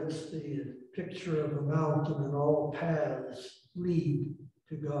 Well, it's the picture of a mountain and all paths lead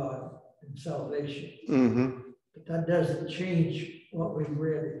to God and salvation. Mm-hmm. But that doesn't change what we've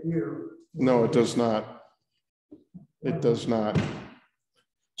read here. No, it does not. It does not.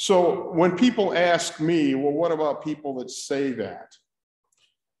 So when people ask me, well, what about people that say that?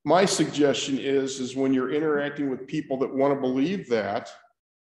 My suggestion is when you're interacting with people that want to believe that,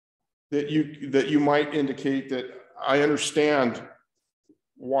 that you might indicate that I understand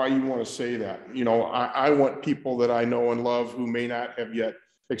why you want to say that. You know, I want people that I know and love who may not have yet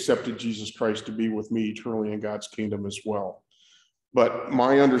accepted Jesus Christ to be with me eternally in God's kingdom as well. But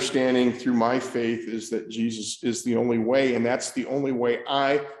my understanding through my faith is that Jesus is the only way, and that's the only way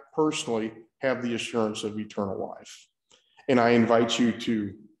I personally have the assurance of eternal life. And I invite you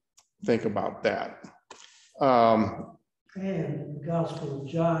to think about that. And the Gospel of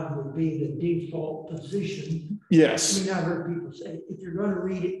John would be the default position. Yes. I mean, I've heard people say, if you're going to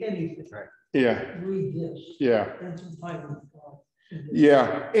read anything, Yeah. read this. Yeah. And some time with God.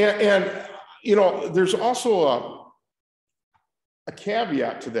 Yeah. And you know, there's also a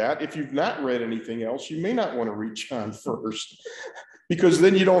caveat to that. If you've not read anything else, you may not want to read John first, because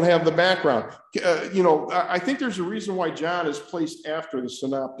then you don't have the background. You know, I think there's a reason why John is placed after the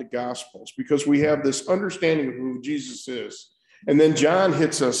Synoptic Gospels, because we have this understanding of who Jesus is. And then John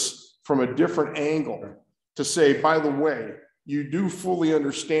hits us from a different angle to say, by the way, you do fully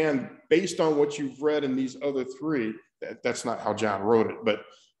understand, based on what you've read in these other three, that's not how John wrote it, but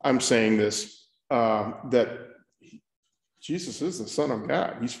I'm saying this, that Jesus is the Son of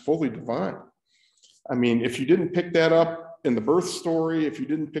God. He's fully divine. I mean, if you didn't pick that up in the birth story, if you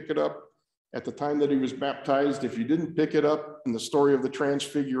didn't pick it up at the time that he was baptized, if you didn't pick it up in the story of the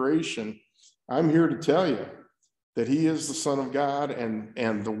transfiguration, I'm here to tell you that he is the Son of God,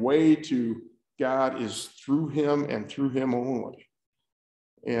 and the way to God is through him and through him only.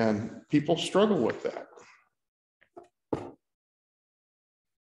 And people struggle with that.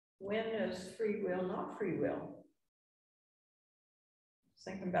 When is free will not free will?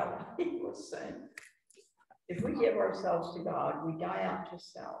 Thinking about what he was saying. If we give ourselves to God, we die out to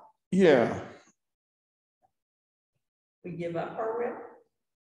self. Yeah. We give up our will.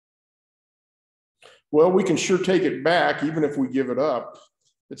 Well, we can sure take it back, even if we give it up.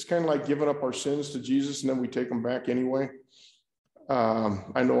 It's kind of like giving up our sins to Jesus and then we take them back anyway.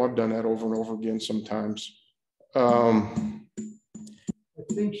 I know I've done that over and over again sometimes. I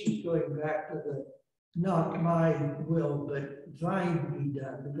think she's going back to the not my will, but thine be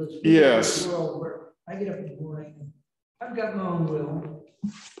done. Because yes, in a world where I get up in the morning, and I've got my own will.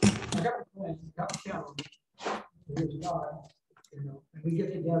 I got my plans, I got my calendar. There's God, you know, and we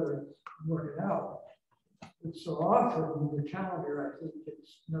get together and work it out. But so often in the calendar, I think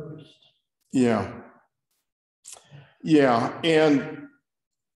it's noticed. Yeah. Yeah. And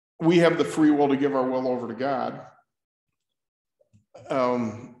we have the free will to give our will over to God.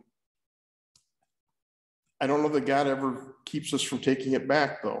 I don't know that God ever keeps us from taking it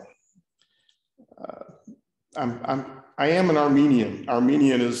back, though. I am an Armenian.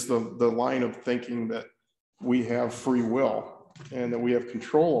 Armenian is the line of thinking that we have free will and that we have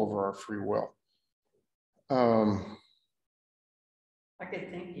control over our free will. I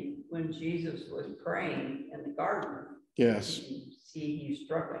could think when Jesus was praying in the garden. Yes. See, he's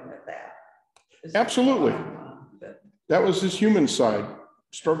struggling with that. Absolutely. But that was his human side,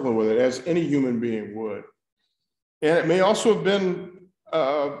 struggling with it, as any human being would. And it may also have been,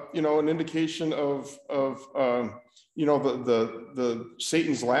 you know, an indication of you know, the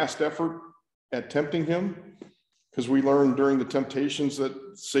Satan's last effort at tempting him, because we learned during the temptations that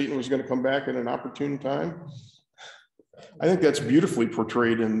Satan was going to come back at an opportune time. I think that's beautifully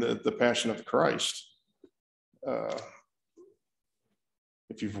portrayed in the Passion of the Christ.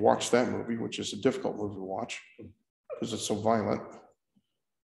 If you've watched that movie, which is a difficult movie to watch because it's so violent.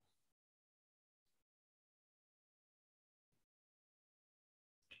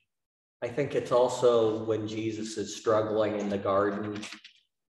 I think it's also when Jesus is struggling in the garden,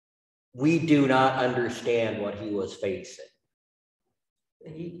 we do not understand what he was facing.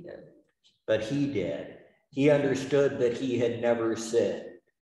 he did. But he did. He understood that he had never sinned.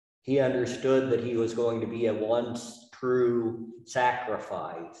 He understood that he was going to be a once true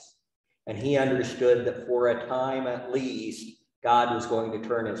sacrifice. And he understood that for a time at least, God was going to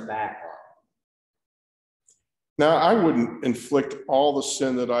turn his back on him. Now, I wouldn't inflict all the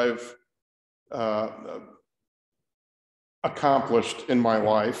sin that I've accomplished in my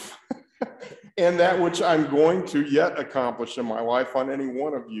life and that which I'm going to yet accomplish in my life on any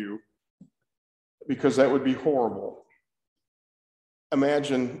one of you, because that would be horrible.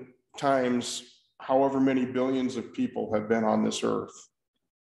 Imagine times however many billions of people have been on this earth,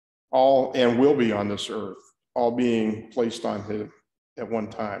 all and will be on this earth, all being placed on him at one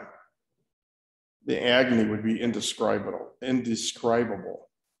time. The agony would be indescribable. And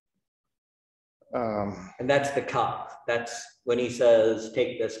that's the cup. That's when he says,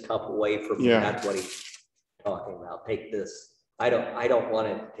 take this cup away from me. Yeah. That's what he's talking about. Take this. I don't want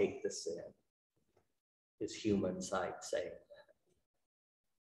to take this sin. His human side saying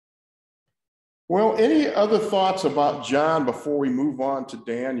Well, any other thoughts about John before we move on to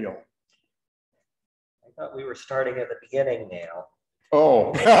Daniel? I thought we were starting at the beginning now.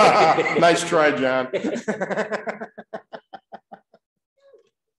 Oh, nice try, John.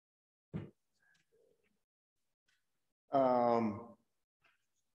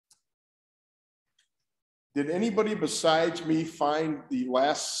 Did anybody besides me find the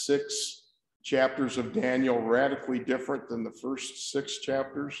last 6 chapters of Daniel radically different than the first 6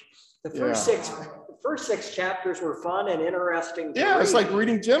 chapters? The first six chapters were fun and interesting. Yeah, it's like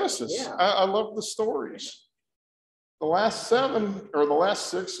reading Genesis. Yeah. I love the stories. The last 7 or the last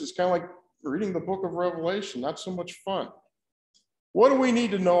 6 is kind of like reading the book of Revelation, not so much fun. What do we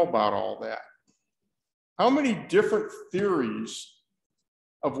need to know about all that? How many different theories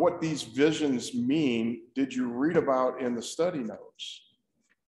of what these visions mean did you read about in the study notes?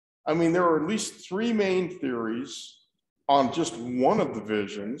 I mean, there are at least 3 main theories on just one of the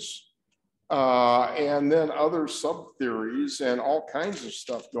visions, and then other sub-theories and all kinds of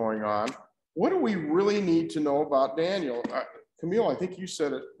stuff going on. What do we really need to know about Daniel? Camille, I think you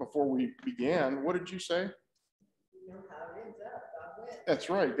said it before we began. What did you say? You know how it ends up. God wins. That's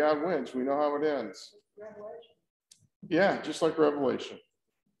right, God wins. We know how it ends. Revelation. Yeah, just like Revelation.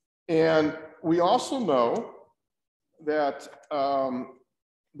 And we also know that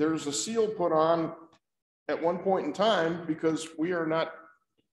there's a seal put on at one point in time because we are not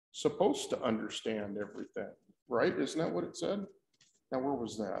supposed to understand everything, right? Isn't that what it said? Now, where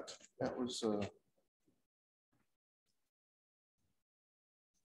was that? That was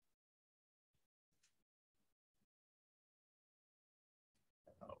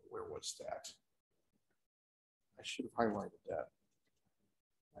where was that? I should have highlighted that.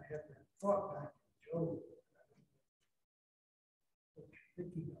 I have that thought back to Job.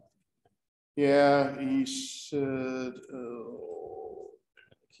 Yeah, he said, oh,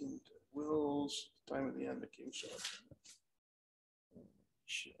 King wills, time of the end, the king shall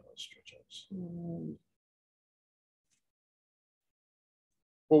stretch out.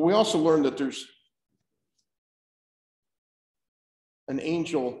 Well, we also learned that there's an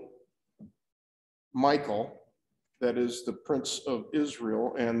angel, Michael, that is the Prince of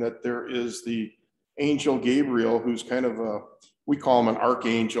Israel, and that there is the angel Gabriel, who's kind of a, we call him an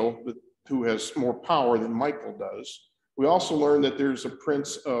archangel, but who has more power than Michael does. We also learned that there's a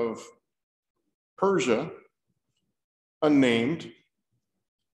prince of Persia, unnamed,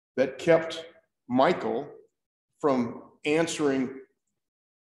 that kept Michael from answering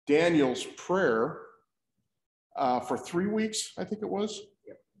Daniel's prayer for 3 weeks, I think it was.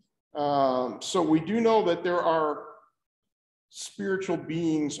 So we do know that there are spiritual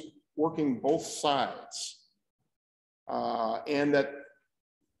beings working both sides, and that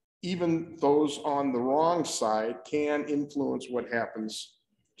even those on the wrong side can influence what happens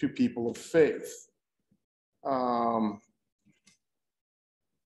to people of faith. I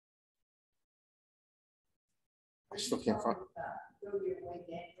still can't find. Go your way,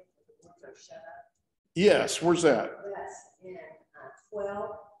 Daniel, for the ones that are shut up. Yes, where's that? That's in 12,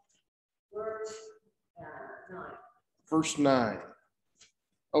 verse 9. Verse 9.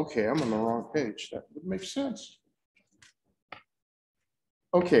 Okay, I'm on the wrong page. That would make sense.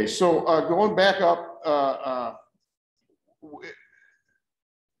 Okay, so going back up,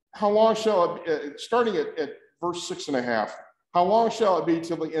 how long shall it, starting at verse 6.5, how long shall it be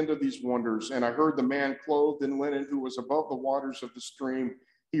till the end of these wonders? And I heard the man clothed in linen who was above the waters of the stream.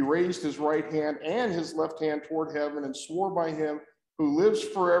 He raised his right hand and his left hand toward heaven and swore by him who lives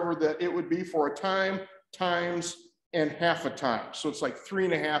forever that it would be for a time, times, and half a time. So it's like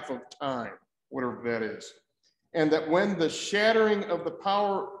 3.5 of time, whatever that is. And that when the shattering of the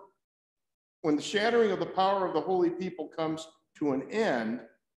power of the holy people comes to an end,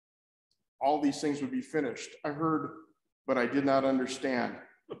 all these things would be finished. I heard, but I did not understand.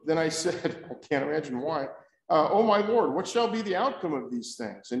 Then I said, I can't imagine why. Oh my Lord, what shall be the outcome of these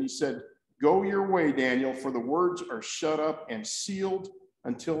things? And he said, go your way, Daniel, for the words are shut up and sealed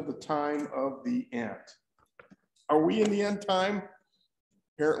until the time of the end. Are we in the end time?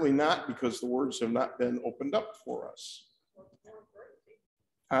 Apparently not, because the words have not been opened up for us.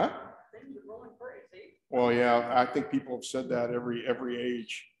 Huh? Things are going crazy. Well, yeah, I think people have said that every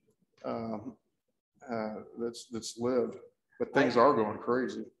age that's lived, but things are going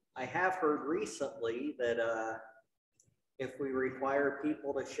crazy. I have heard recently that if we require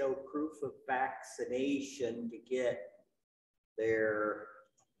people to show proof of vaccination to get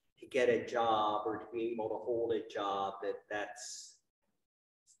a job or to be able to hold a job, that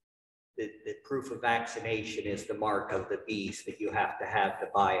proof of vaccination is the mark of the beast that you have to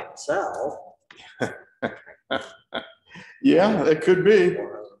buy and sell. Yeah, it could be.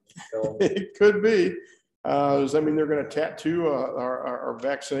 So, It could be. Does that mean they're going to tattoo our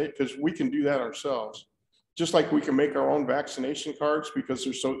vaccinate? Because we can do that ourselves. Just like we can make our own vaccination cards because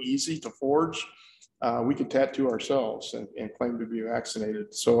they're so easy to forge. We can tattoo ourselves and claim to be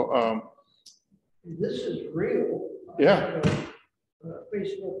vaccinated. So This is real. Yeah. I had a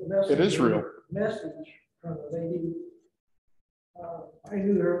Facebook message. It is real. Message from a lady. I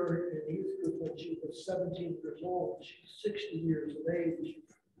knew her in the youth group when she was 17 years old. She's 60 years of age.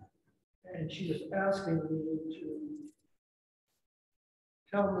 And she was asking me to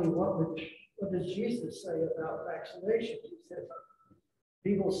tell me what does Jesus say about vaccination. She said,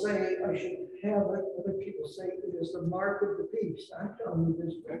 people say I should have it. Other people say it is the mark of the beast. I'm telling you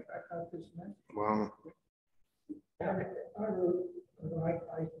this book. I got this message. wow. And I wrote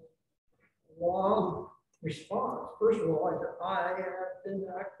long response. First of all, I said, I have been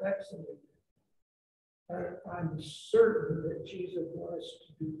vaccinated. I'm certain that Jesus wants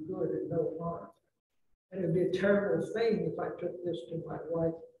to do good and no harm. And it'd be a terrible thing if I took this to my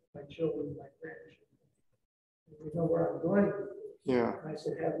wife, my children, my grandchildren. You know where I'm going with this. Yeah. And I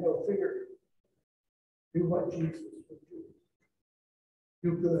said, have no fear. Do what Jesus would do.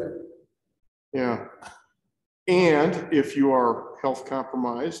 Do good. Yeah. And if you are health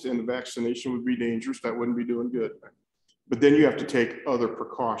compromised and the vaccination would be dangerous, that wouldn't be doing good. But then you have to take other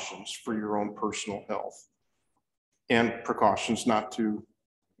precautions for your own personal health and precautions not to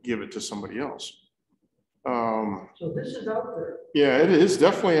give it to somebody else. So this is out there. Yeah, it is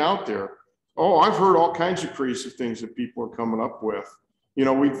definitely out there. Oh, I've heard all kinds of crazy things that people are coming up with. You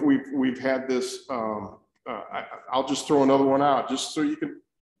know, we've had this. I'll just throw another one out just so you can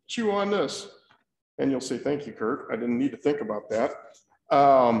chew on this, and you'll say, "Thank you, Kurt. I didn't need to think about that."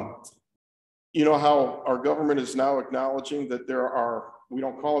 You know how our government is now acknowledging that there are, we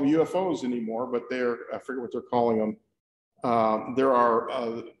don't call them UFOs anymore, but I forget what they're calling them. There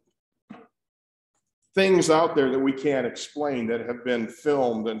are things out there that we can't explain that have been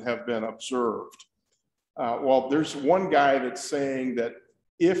filmed and have been observed. Well, there's one guy that's saying that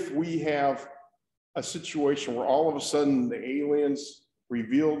if we have a situation where all of a sudden the aliens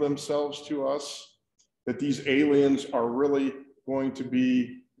reveal themselves to us, that these aliens are really going to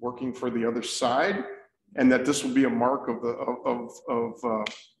be working for the other side, and that this will be a mark of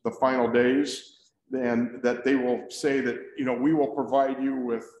the final days, and that they will say that, you know, we will provide you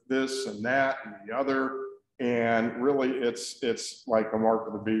with this and that and the other, and really it's like a mark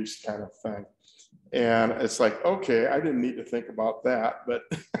of the beast kind of thing. And it's like, okay, I didn't need to think about that, but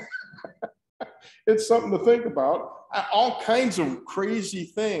it's something to think about. All kinds of crazy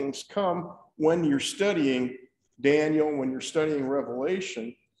things come when you're studying Daniel, when you're studying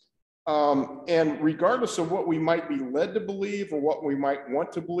Revelation. And regardless of what we might be led to believe or what we might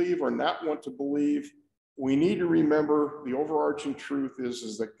want to believe or not want to believe, we need to remember the overarching truth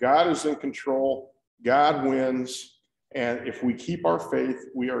is that God is in control, God wins, and if we keep our faith,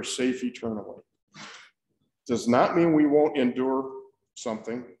 we are safe eternally. Does not mean we won't endure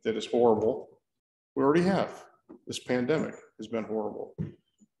something that is horrible. We already have. This pandemic has been horrible.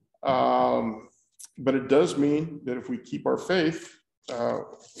 But it does mean that if we keep our faith,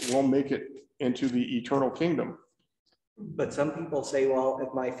 we'll make it into the eternal kingdom. but some people say, well,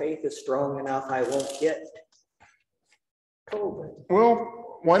 if my faith is strong enough, I won't get COVID.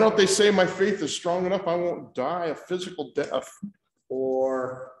 Well, why don't they say my faith is strong enough, I won't die a physical death?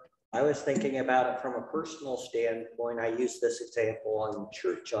 Or I was thinking about it from a personal standpoint. I used this example in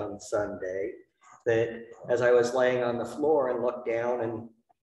church on Sunday, that as I was laying on the floor and looked down and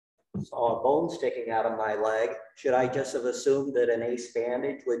saw a bone sticking out of my leg, should I just have assumed that an ace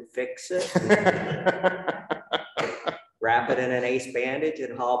bandage would fix it? Wrap it in an ace bandage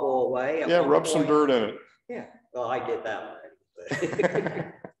and hobble away? Yeah, rub some dirt in it. Yeah, well, I did that already.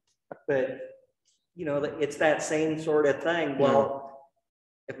 But you know, it's that same sort of thing. Well,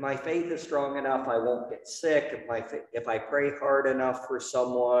 if my faith is strong enough, I won't get sick. If I pray hard enough for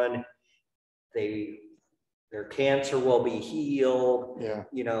someone, their cancer will be healed. Yeah.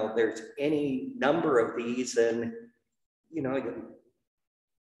 You know, there's any number of these, and you know,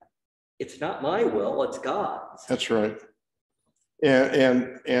 it's not my will, it's God's. That's right.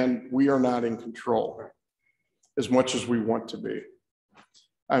 And we are not in control as much as we want to be.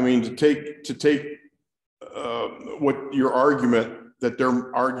 I mean, to take what your argument that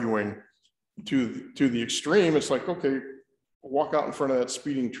they're arguing to the extreme, it's like, okay, walk out in front of that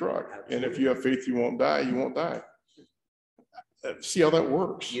speeding truck. Absolutely. And if you have faith, you won't die, you won't die. See how that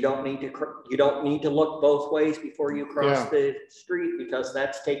works. You don't need to look both ways before you cross the street, because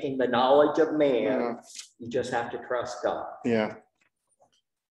that's taking the knowledge of man. Yeah. You just have to trust God. Yeah.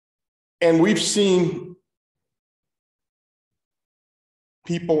 And we've seen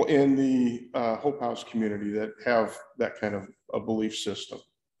people in the Hope House community that have that kind of a belief system.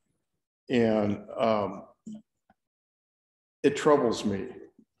 And it troubles me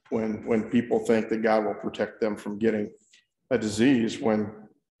when people think that God will protect them from getting a disease, when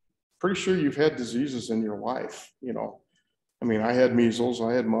pretty sure you've had diseases in your life. You know, I mean, I had measles,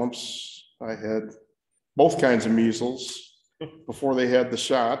 I had mumps, I had both kinds of measles before they had the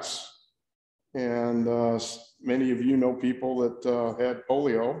shots. And many of you know people that had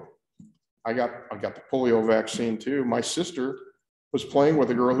polio. I got the polio vaccine too. My sister was playing with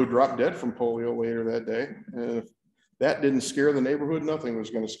a girl who dropped dead from polio later that day. And if that didn't scare the neighborhood, nothing was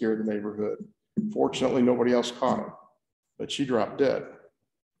going to scare the neighborhood. Fortunately, nobody else caught it, but she dropped dead.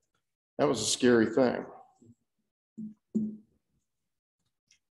 That was a scary thing.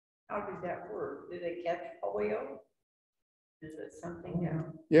 How did that work? Did they catch polio? Is it something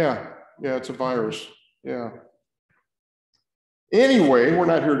that? Yeah, it's a virus. Yeah. Anyway, we're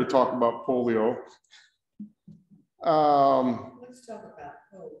not here to talk about polio. Let's talk about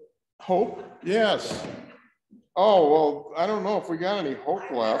hope. Hope, yes. Oh, well, I don't know if we got any hope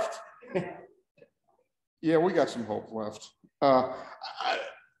left. Yeah, we got some hope left.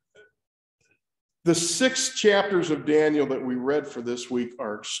 The 6 chapters of Daniel that we read for this week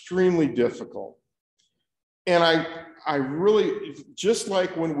are extremely difficult. And I really, just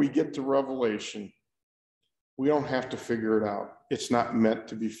like when we get to Revelation, we don't have to figure it out. It's not meant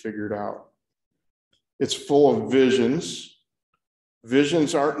to be figured out. It's full of visions.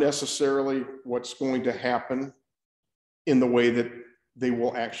 Visions aren't necessarily what's going to happen in the way that they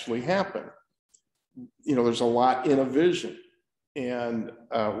will actually happen. You know, there's a lot in a vision. And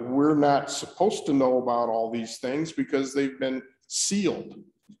we're not supposed to know about all these things because they've been sealed.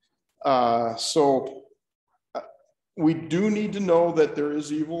 So we do need to know that there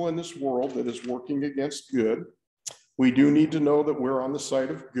is evil in this world that is working against good. We do need to know that we're on the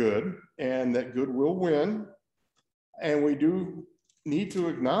side of good and that good will win. And we do need to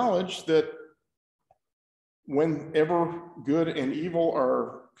acknowledge that whenever good and evil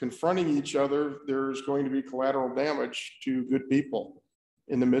are confronting each other, there's going to be collateral damage to good people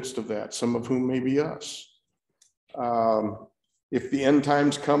in the midst of that, some of whom may be us. If the end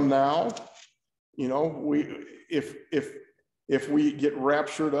times come now, you know, if we get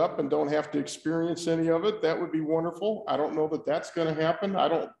raptured up and don't have to experience any of it, that would be wonderful. I don't know that that's going to happen. I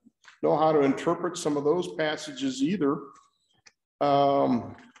don't know how to interpret some of those passages either.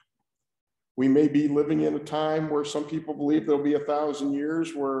 We may be living in a time where some people believe there'll be 1,000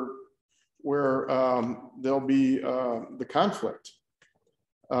 years where there'll be the conflict.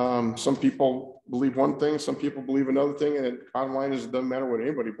 Some people believe one thing, some people believe another thing, and the bottom line is it doesn't matter what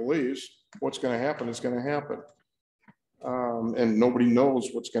anybody believes. What's going to happen is going to happen. And nobody knows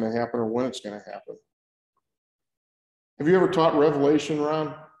what's going to happen or when it's going to happen. Have you ever taught Revelation,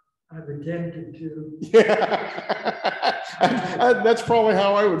 Ron? I've attempted to. Yeah, that's probably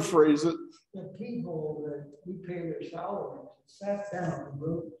how I would phrase it. The people that we pay their salaries sat down and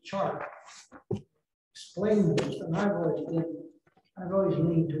wrote a chart, explained this, and I've always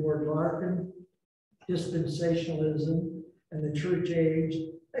leaned toward Larkin, dispensationalism, and the church age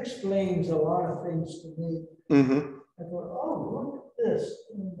explains a lot of things to me. Mm-hmm. I thought, oh, look at this.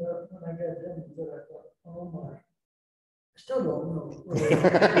 And when I got done with it, I thought, oh my, I still don't know.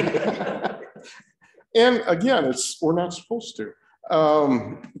 And again, we're not supposed to.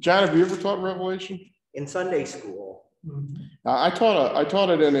 John, have you ever taught Revelation? In Sunday school. I taught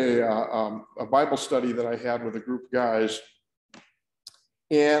it in a Bible study that I had with a group of guys.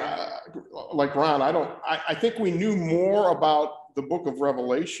 And like Ron, I think we knew more about the book of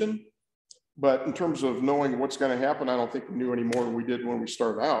Revelation, but in terms of knowing what's going to happen, I don't think we knew any more than we did when we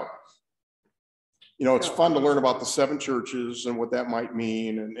started out. You know, it's fun to learn about the 7 churches and what that might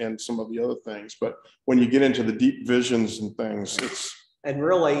mean and some of the other things. But when you get into the deep visions and things, it's... And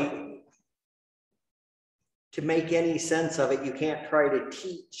really, to make any sense of it, you can't try to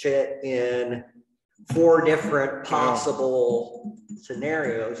teach it in 4 different possible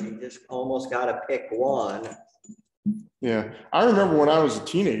scenarios. You just almost got to pick one. Yeah, I remember when I was a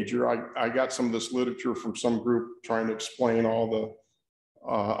teenager, I got some of this literature from some group trying to explain all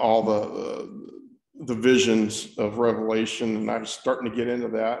the visions of Revelation, and I was starting to get into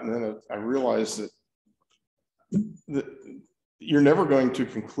that, and then I realized that you're never going to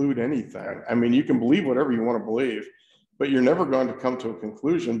conclude anything. I mean, you can believe whatever you want to believe, but you're never going to come to a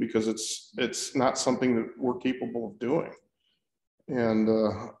conclusion because it's not something that we're capable of doing, and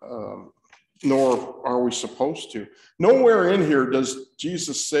nor are we supposed to. Nowhere in here does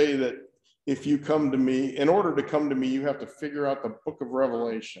Jesus say that if you come to me. In order to come to me, you have to figure out the book of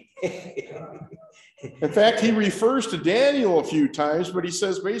Revelation. In fact, he refers to Daniel a few times, but he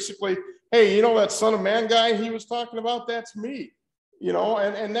says basically, hey, you know that Son of Man guy he was talking about? That's me. You know,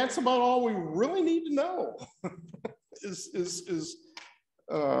 and that's about all we really need to know.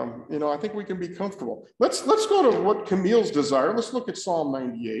 You know, I think we can be comfortable. Let's go to what Camille's desire. Let's look at Psalm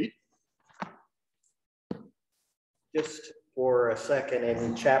 98. Just for a second,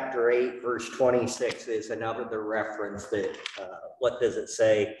 in chapter 8, verse 26 is another reference that, what does it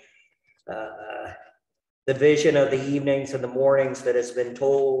say? The vision of the evenings and the mornings that has been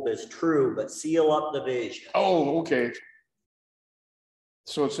told is true, but seal up the vision. Oh, okay.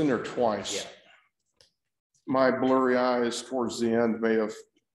 So it's in there twice. Yeah. My blurry eyes towards the end may have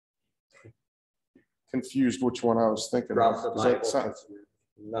confused which one I was thinking Drop the of. Does that Bible. sound-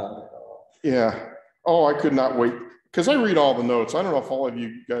 None at all. Yeah. Oh, I could not wait. Because I read all the notes. I don't know if all of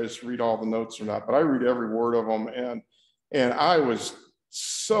you guys read all the notes or not, but I read every word of them. And I was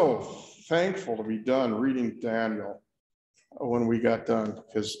so thankful to be done reading Daniel when we got done,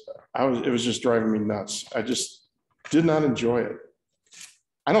 because it was just driving me nuts. I just did not enjoy it.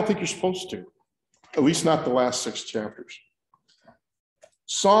 I don't think you're supposed to, at least not the last 6 chapters.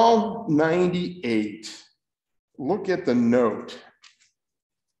 Psalm 98. Look at the note.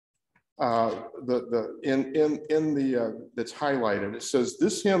 That's highlighted. It says,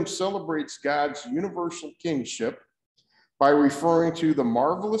 this hymn celebrates God's universal kingship by referring to the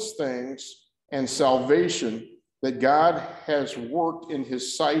marvelous things and salvation that God has worked in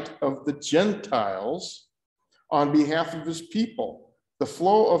his sight of the Gentiles on behalf of his people. The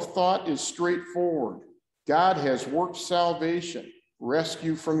flow of thought is straightforward. God has worked salvation,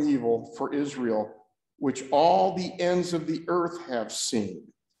 rescue from evil for Israel, which all the ends of the earth have seen.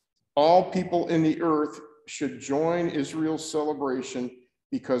 All people in the earth should join Israel's celebration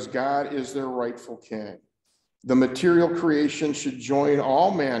because God is their rightful king. The material creation should join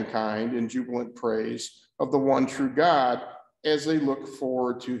all mankind in jubilant praise of the one true God as they look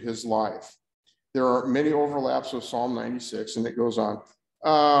forward to his life. There are many overlaps with Psalm 96, and it goes on.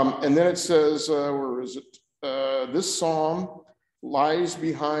 And then it says, where is it? This psalm lies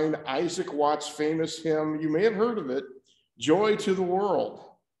behind Isaac Watts' famous hymn. You may have heard of it, Joy to the World.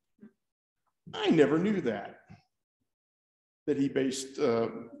 I never knew that he based a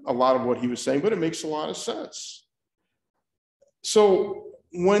lot of what he was saying, but it makes a lot of sense. So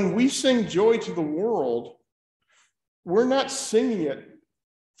when we sing Joy to the World, we're not singing it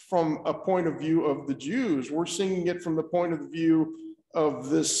from a point of view of the Jews. We're singing it from the point of view of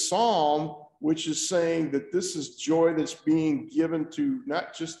this psalm, which is saying that this is joy that's being given to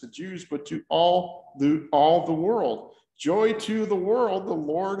not just the Jews, but to all the world. Joy to the world, the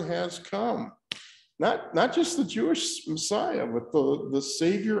Lord has come. Not just the Jewish Messiah, but the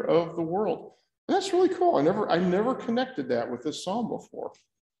Savior of the world. And that's really cool. I never connected that with this psalm before.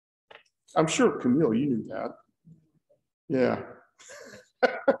 I'm sure, Camille, you knew that. Yeah.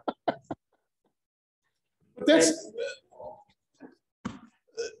 But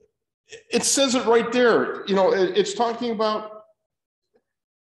it says it right there. You know, it's talking about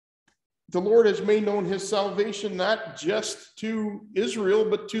the Lord has made known his salvation, not just to Israel,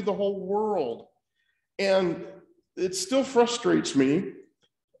 but to the whole world. And it still frustrates me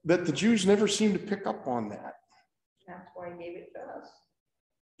that the Jews never seem to pick up on that. That's why he gave it to us.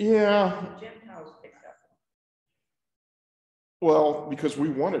 Yeah. The Gentiles picked up. Well, because we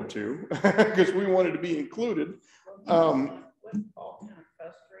wanted to, because we wanted to be included. Wasn't Paul kind of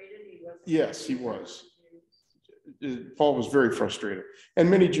frustrated? Yes, he was. Paul was very frustrated. And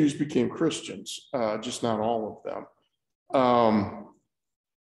many Jews became Christians, just not all of them.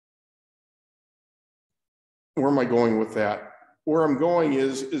 Where am I going with that? Where I'm going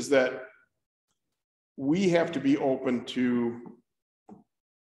is that we have to be open to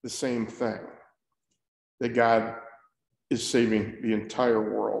the same thing, that God is saving the entire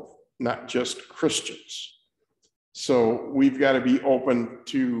world, not just Christians. So we've got to be open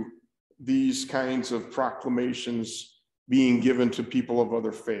to these kinds of proclamations being given to people of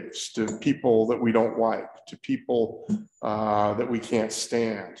other faiths, to people that we don't like, to people that we can't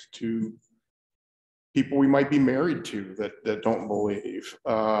stand, to people we might be married to that don't believe.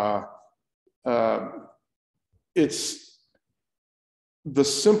 It's the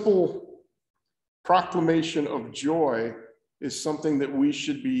simple proclamation of joy is something that we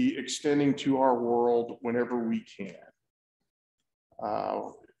should be extending to our world whenever we can.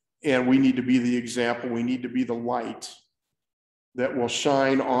 And we need to be the example. We need to be the light that will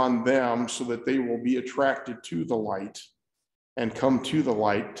shine on them so that they will be attracted to the light and come to the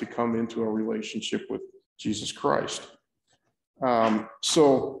light to come into a relationship with Jesus Christ.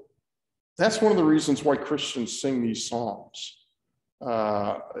 So That's one of the reasons why Christians sing these psalms.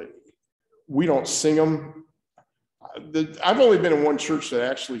 We don't sing them. I've only been in one church that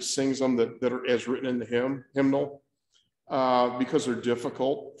actually sings them that are as written in the hymnal, because they're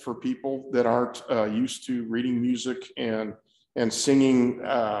difficult for people that aren't used to reading music and singing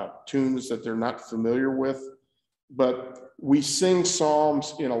tunes that they're not familiar with. But we sing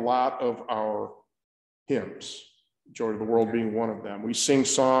psalms in a lot of our hymns, Joy to the World being one of them. We sing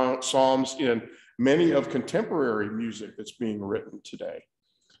psalms in many of contemporary music that's being written today.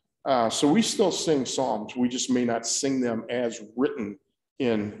 So we still sing psalms. We just may not sing them as written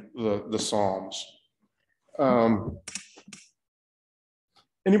in the psalms.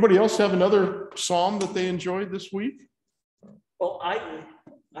 Anybody else have another psalm that they enjoyed this week? Well,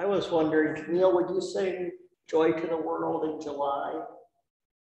 I was wondering, Camille, would you sing Joy to the World in July?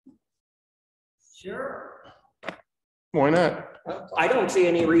 Sure. Why not? I don't see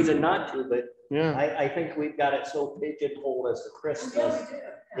any reason not to, but Yeah. I think we've got it so pigeonholed as a Christmas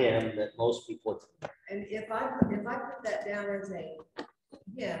hymn that most people. And if I put that down as a hymn,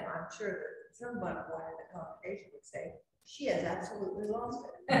 I'm sure that someone in the congregation would say, she has absolutely lost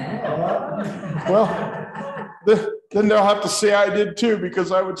it. Well, then they'll have to say I did too,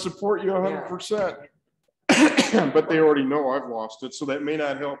 because I would support you 100%. But they already know I've lost it, so that may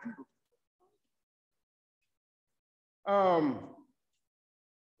not help you.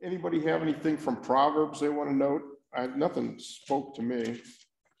 Anybody have anything from Proverbs they want to note? Nothing spoke to me.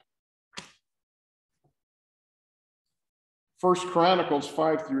 First Chronicles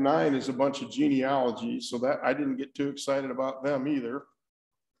 5-9 is a bunch of genealogies, so that I didn't get too excited about them either.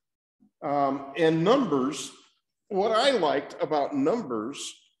 And Numbers, what I liked about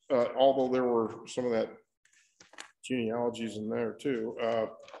Numbers, although there were some of that genealogies in there too,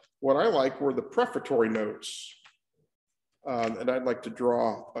 what I liked were the prefatory notes. And I'd like to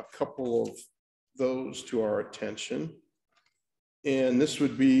draw a couple of those to our attention. And this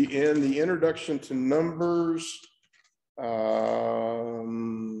would be in the introduction to Numbers.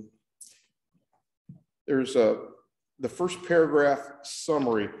 There's the first paragraph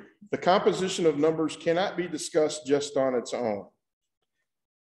summary. The composition of Numbers cannot be discussed just on its own,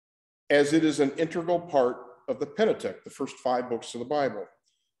 as it is an integral part of the Pentateuch, the first 5 books of the Bible.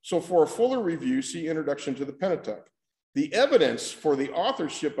 So for a fuller review, see Introduction to the Pentateuch. The evidence for the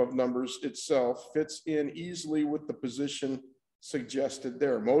authorship of Numbers itself fits in easily with the position suggested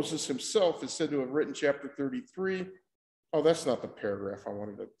there. Moses himself is said to have written chapter 33. Oh, that's not the paragraph I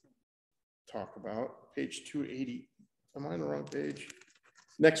wanted to talk about. Page 280. Am I on the wrong page?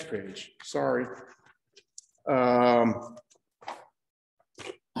 Next page, sorry. And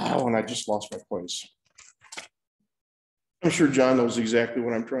I just lost my place. I'm sure John knows exactly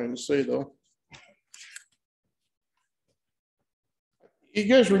what I'm trying to say, though. You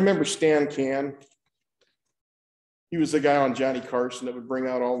guys remember Stan Can? He was the guy on Johnny Carson that would bring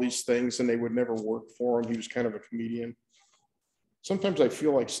out all these things and they would never work for him. He was kind of a comedian. Sometimes I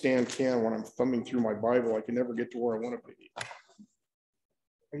feel like Stan Can when I'm thumbing through my Bible. I can never get to where I want to be.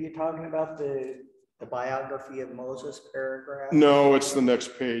 Are you talking about the biography of Moses paragraph? No, it's the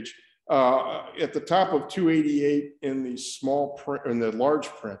next page. At the top of 288 in the small print, in the large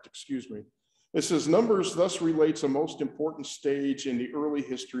print, excuse me, it says Numbers thus relates a most important stage in the early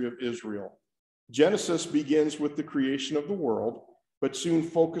history of Israel. Genesis begins with the creation of the world, but soon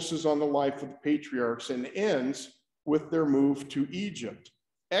focuses on the life of the patriarchs and ends with their move to Egypt.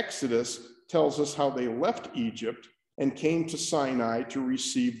 Exodus tells us how they left Egypt and came to Sinai to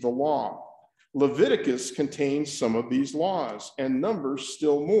receive the law. Leviticus contains some of these laws, and Numbers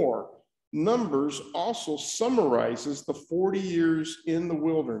still more. Numbers also summarizes the 40 years in the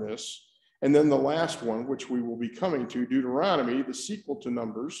wilderness, and then the last one, which we will be coming to, Deuteronomy, the sequel to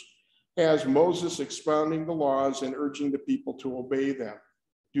Numbers, has Moses expounding the laws and urging the people to obey them.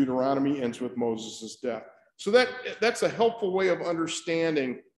 Deuteronomy ends with Moses' death. So that's a helpful way of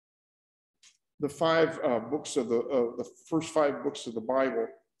understanding the 5 books of the first 5 books of the Bible.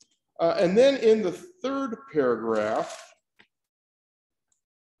 And then in the third paragraph,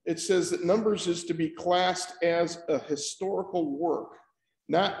 it says that Numbers is to be classed as a historical work,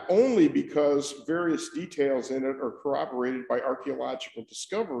 not only because various details in it are corroborated by archaeological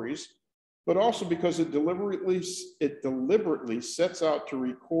discoveries, but also because it deliberately sets out to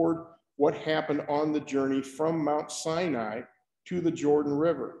record what happened on the journey from Mount Sinai to the Jordan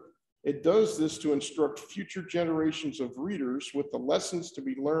River. It does this to instruct future generations of readers with the lessons to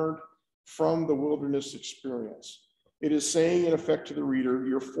be learned from the wilderness experience. It is saying, in effect, to the reader,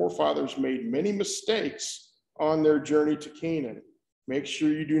 your forefathers made many mistakes on their journey to Canaan. Make sure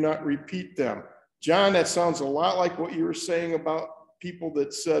you do not repeat them. John, that sounds a lot like what you were saying about people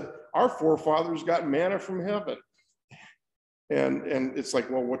that said, our forefathers got manna from heaven. And it's like,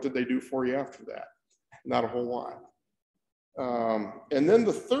 well, what did they do for you after that? Not a whole lot. And then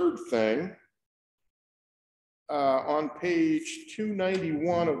the third thing, on page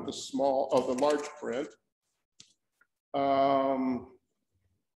 291 of the large print,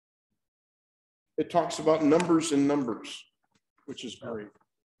 it talks about numbers and numbers, which is great.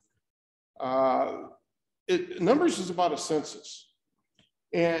 Numbers is about a census.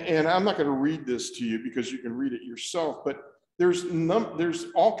 And I'm not going to read this to you because you can read it yourself, but there's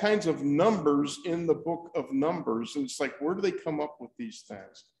all kinds of numbers in the book of Numbers. And it's like, where do they come up with these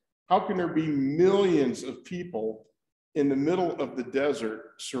things? How can there be millions of people in the middle of the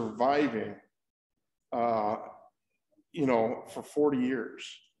desert surviving, for 40 years?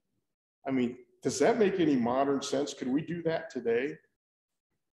 I mean, does that make any modern sense? Could we do that today?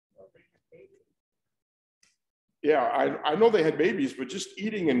 Yeah, I know they had babies, but just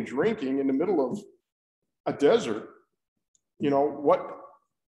eating and drinking in the middle of a desert, what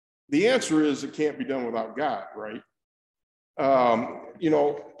the answer is, it can't be done without God, right?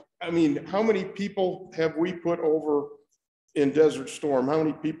 I mean, how many people have we put over in Desert Storm? How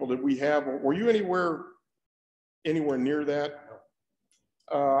many people did we have? Were you anywhere near that?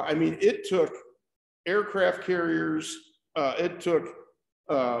 I mean, it took aircraft carriers, it took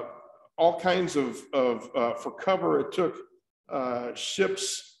all kinds of for cover, it took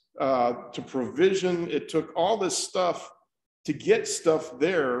ships to provision, it took all this stuff to get stuff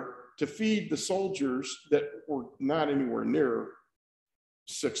there to feed the soldiers that were not anywhere near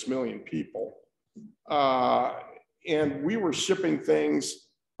 6 million people. And we were shipping things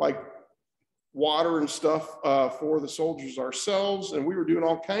like water and stuff for the soldiers ourselves, and we were doing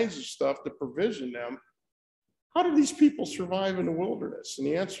all kinds of stuff to provision them. How did these people survive in the wilderness? And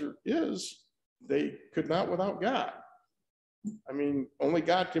the answer is they could not without God. I mean, only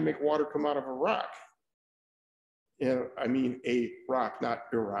God can make water come out of a rock. And I mean a rock, not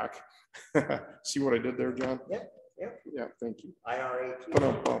Iraq. See what I did there, John? Yep. Yeah, thank you. IRA. But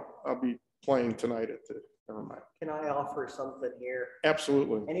I'll be playing tonight at the, never mind. Can I offer something here?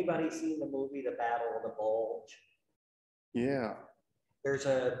 Absolutely. Anybody seen the movie The Battle of the Bulge? Yeah. There's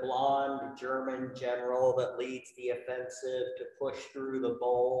a blonde German general that leads the offensive to push through the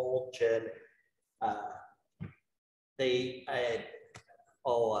bulge, and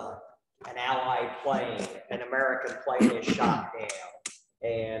an Allied plane, an American plane is shot down,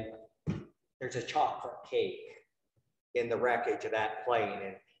 and there's a chocolate cake in the wreckage of that plane,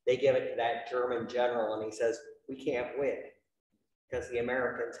 and they give it to that German general, and he says, we can't win because the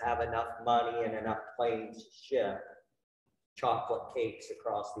Americans have enough money and enough planes to ship chocolate cakes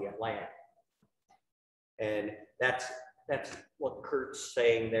across the Atlantic. And that's what Kurt's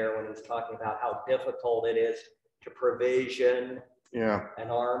saying there when he's talking about how difficult it is to provision an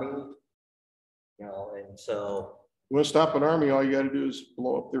army, and so. You want to stop an army, all you got to do is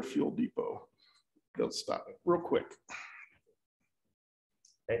blow up their fuel depot. They'll stop it real quick.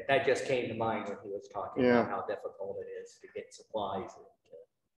 That just came to mind when he was talking about how difficult it is to get supplies.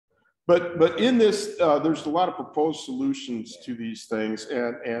 But in this, there's a lot of proposed solutions to these things,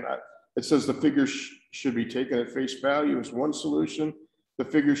 and it says the figures should be taken at face value is one solution. The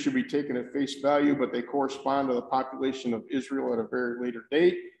figures should be taken at face value, but they correspond to the population of Israel at a very later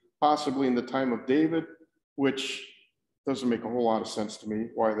date, possibly in the time of David, which doesn't make a whole lot of sense to me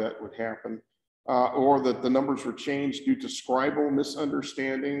why that would happen. Or that the numbers were changed due to scribal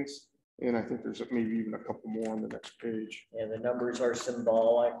misunderstandings. And I think there's maybe even a couple more on the next page. And the numbers are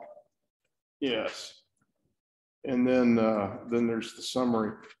symbolic. Yes. And then there's the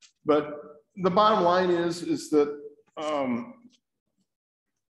summary. But the bottom line is that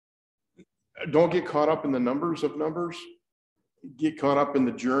don't get caught up in the numbers of numbers. Get caught up in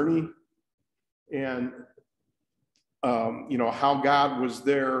the journey and how God was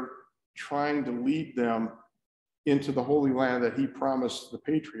there trying to lead them into the Holy Land that he promised the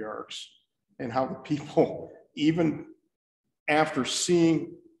patriarchs, and how the people, even after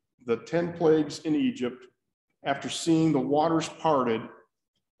seeing the 10 plagues in Egypt, after seeing the waters parted,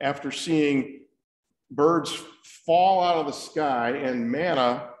 after seeing birds fall out of the sky and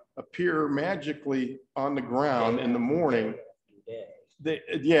manna appear magically on the ground in the morning, and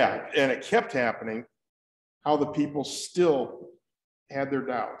it kept happening, how the people still had their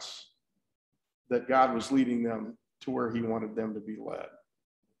doubts that God was leading them to where he wanted them to be led.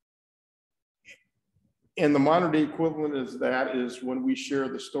 And the modern day equivalent is when we share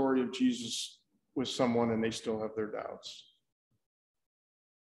the story of Jesus with someone and they still have their doubts.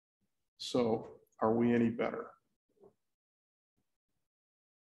 So are we any better?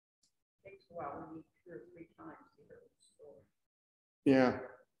 Takes a while. We need 2 or 3 times to hear the story. Yeah.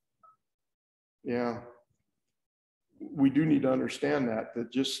 Yeah. We do need to understand that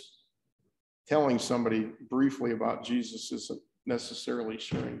just telling somebody briefly about Jesus isn't necessarily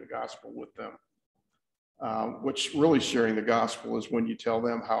sharing the gospel with them. What's really sharing the gospel is when you tell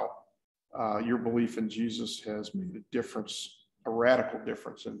them how your belief in Jesus has made a difference, a radical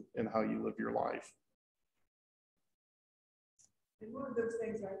difference in how you live your life. And one of those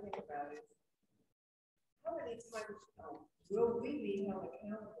things I think about is, how many times will we be held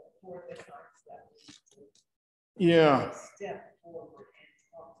accountable for the times that we Yeah. step forward and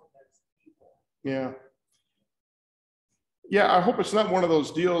talk to those people? Yeah. Yeah, I hope it's not one of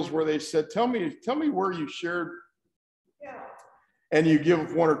those deals where they said, tell me where you shared. Yeah. And you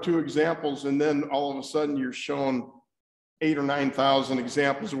give one or two examples, and then all of a sudden you're shown 8,000 or 9,000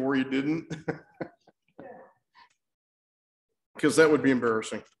 examples of where you didn't. Because that would be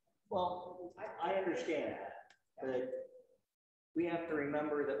embarrassing. Well, I understand that, but we have to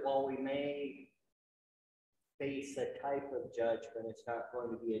remember that while we may face a type of judgment, it's not going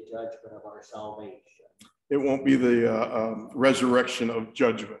to be a judgment of our salvation. It won't be the resurrection of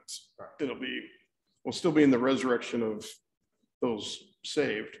judgments. Right. We'll still be in the resurrection of those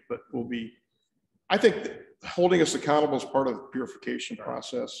saved, but we'll be, I think that holding us accountable is part of the purification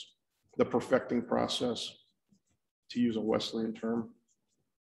process, the perfecting process, to use a Wesleyan term. I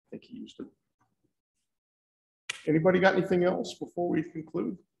think he used it. Anybody got anything else before we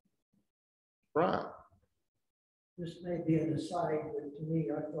conclude? Brian. This may be an aside, but to me,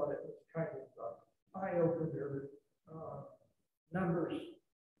 I thought it was kind of eye-opener. Numbers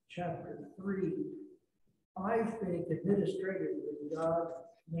chapter 3. I think administratively, God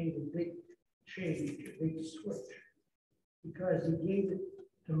made a big change, a big switch, because he gave it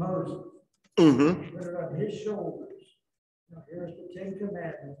to Moses. Mm-hmm. Put it on his shoulders. Now here's the 10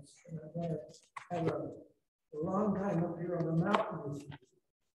 Commandments, and I'm going to have a long time up here on the mountain with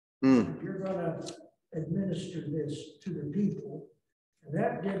you. You're going to administer this to the people. And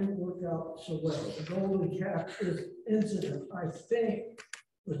that didn't work out so well. The golden calf incident, I think,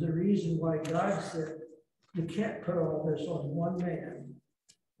 was the reason why God said, you can't put all this on one man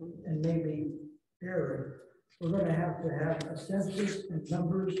and maybe Aaron. We're going to have a census and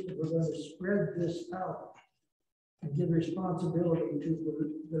numbers, and we're going to spread this out and give responsibility to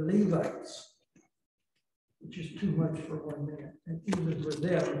the Levites, which is too much for one man. And even for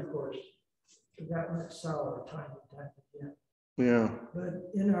them, of course, that went sour time and time again. Yeah.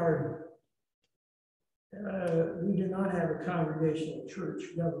 But in our, we do not have a congregational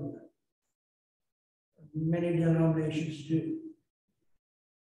church government. Many denominations do.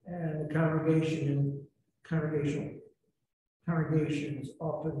 And the congregations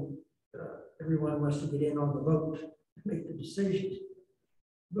often, everyone wants to get in on the vote, make the decisions.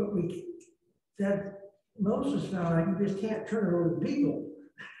 But Moses found out you just can't turn it over to people.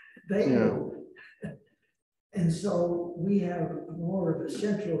 They know. And so we have more of a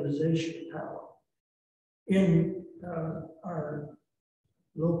centralization power in our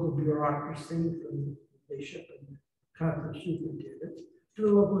local bureaucracy, from bishop and conference superintendent to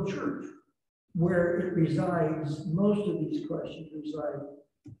the local church, where it resides. Most of these questions reside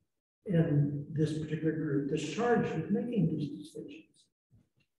in this particular group that's charged with making these decisions.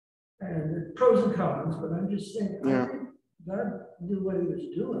 And pros and cons, but I'm just saying, I think God knew what he was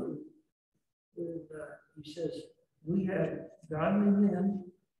doing. When he says, we have godly men,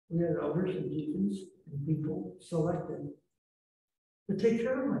 we have elders and deacons and people selected to take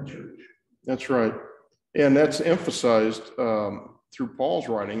care of my church. That's right. And that's emphasized through Paul's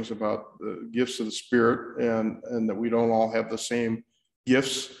writings about the gifts of the Spirit, and that we don't all have the same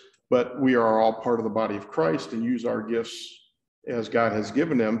gifts, but we are all part of the body of Christ and use our gifts as God has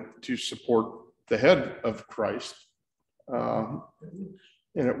given them to support the head of Christ. And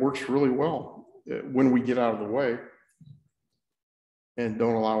it works really well when we get out of the way and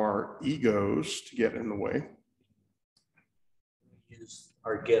don't allow our egos to get in the way. Use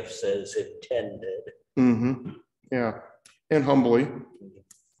our gifts as intended. Mm-hmm. Yeah, and humbly.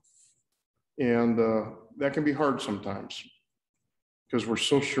 And that can be hard sometimes because we're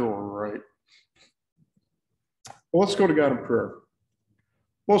so sure we're right. Well, let's go to God in prayer.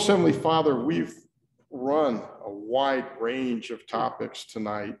 Most Heavenly Father, we've run a wide range of topics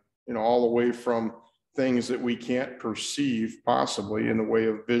tonight, all the way from things that we can't perceive possibly in the way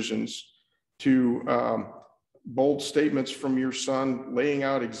of visions to bold statements from your Son laying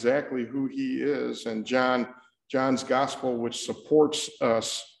out exactly who he is, and John's gospel, which supports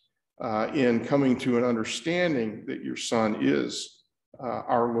us in coming to an understanding that your Son is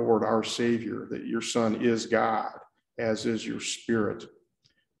our Lord, our Savior, that your Son is God, as is your Spirit.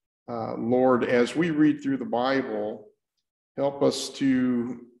 Lord, as we read through the Bible, help us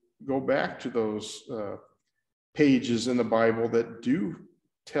to go back to those pages in the Bible that do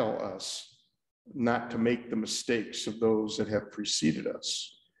tell us not to make the mistakes of those that have preceded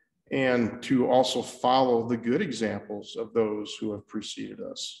us, and to also follow the good examples of those who have preceded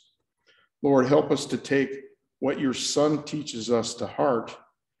us. Lord, help us to take what your Son teaches us to heart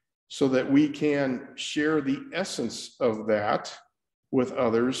so that we can share the essence of that with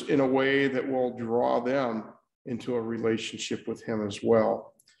others in a way that will draw them into a relationship with him as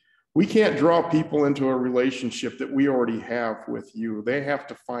well. We can't draw people into a relationship that we already have with you. They have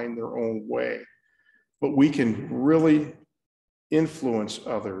to find their own way. But we can really influence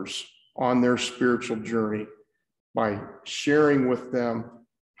others on their spiritual journey by sharing with them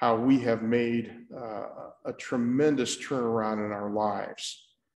how we have made a tremendous turnaround in our lives,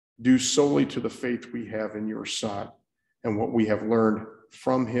 due solely to the faith we have in your Son and what we have learned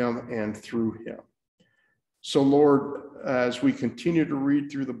from him and through him. So, Lord, as we continue to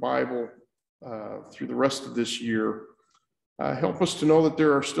read through the Bible through the rest of this year, help us to know that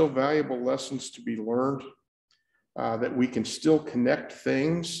there are still valuable lessons to be learned, that we can still connect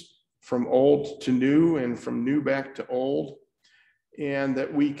things from old to new and from new back to old, and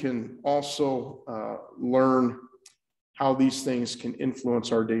that we can also learn how these things can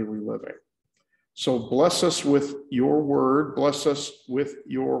influence our daily living. So bless us with your word, bless us with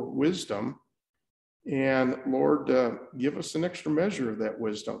your wisdom, and Lord, give us an extra measure of that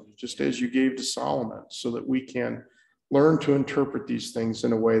wisdom, just as you gave to Solomon, so that we can learn to interpret these things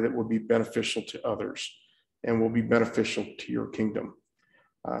in a way that will be beneficial to others and will be beneficial to your kingdom.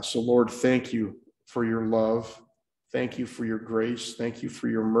 So Lord, thank you for your love. Thank you for your grace. Thank you for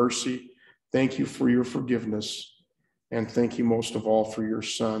your mercy. Thank you for your forgiveness. And thank you most of all for your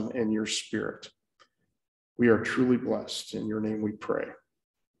Son and your Spirit. We are truly blessed. In your name we pray.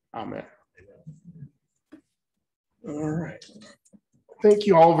 Amen. All right. Thank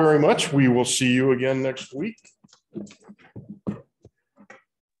you all very much. We will see you again next week.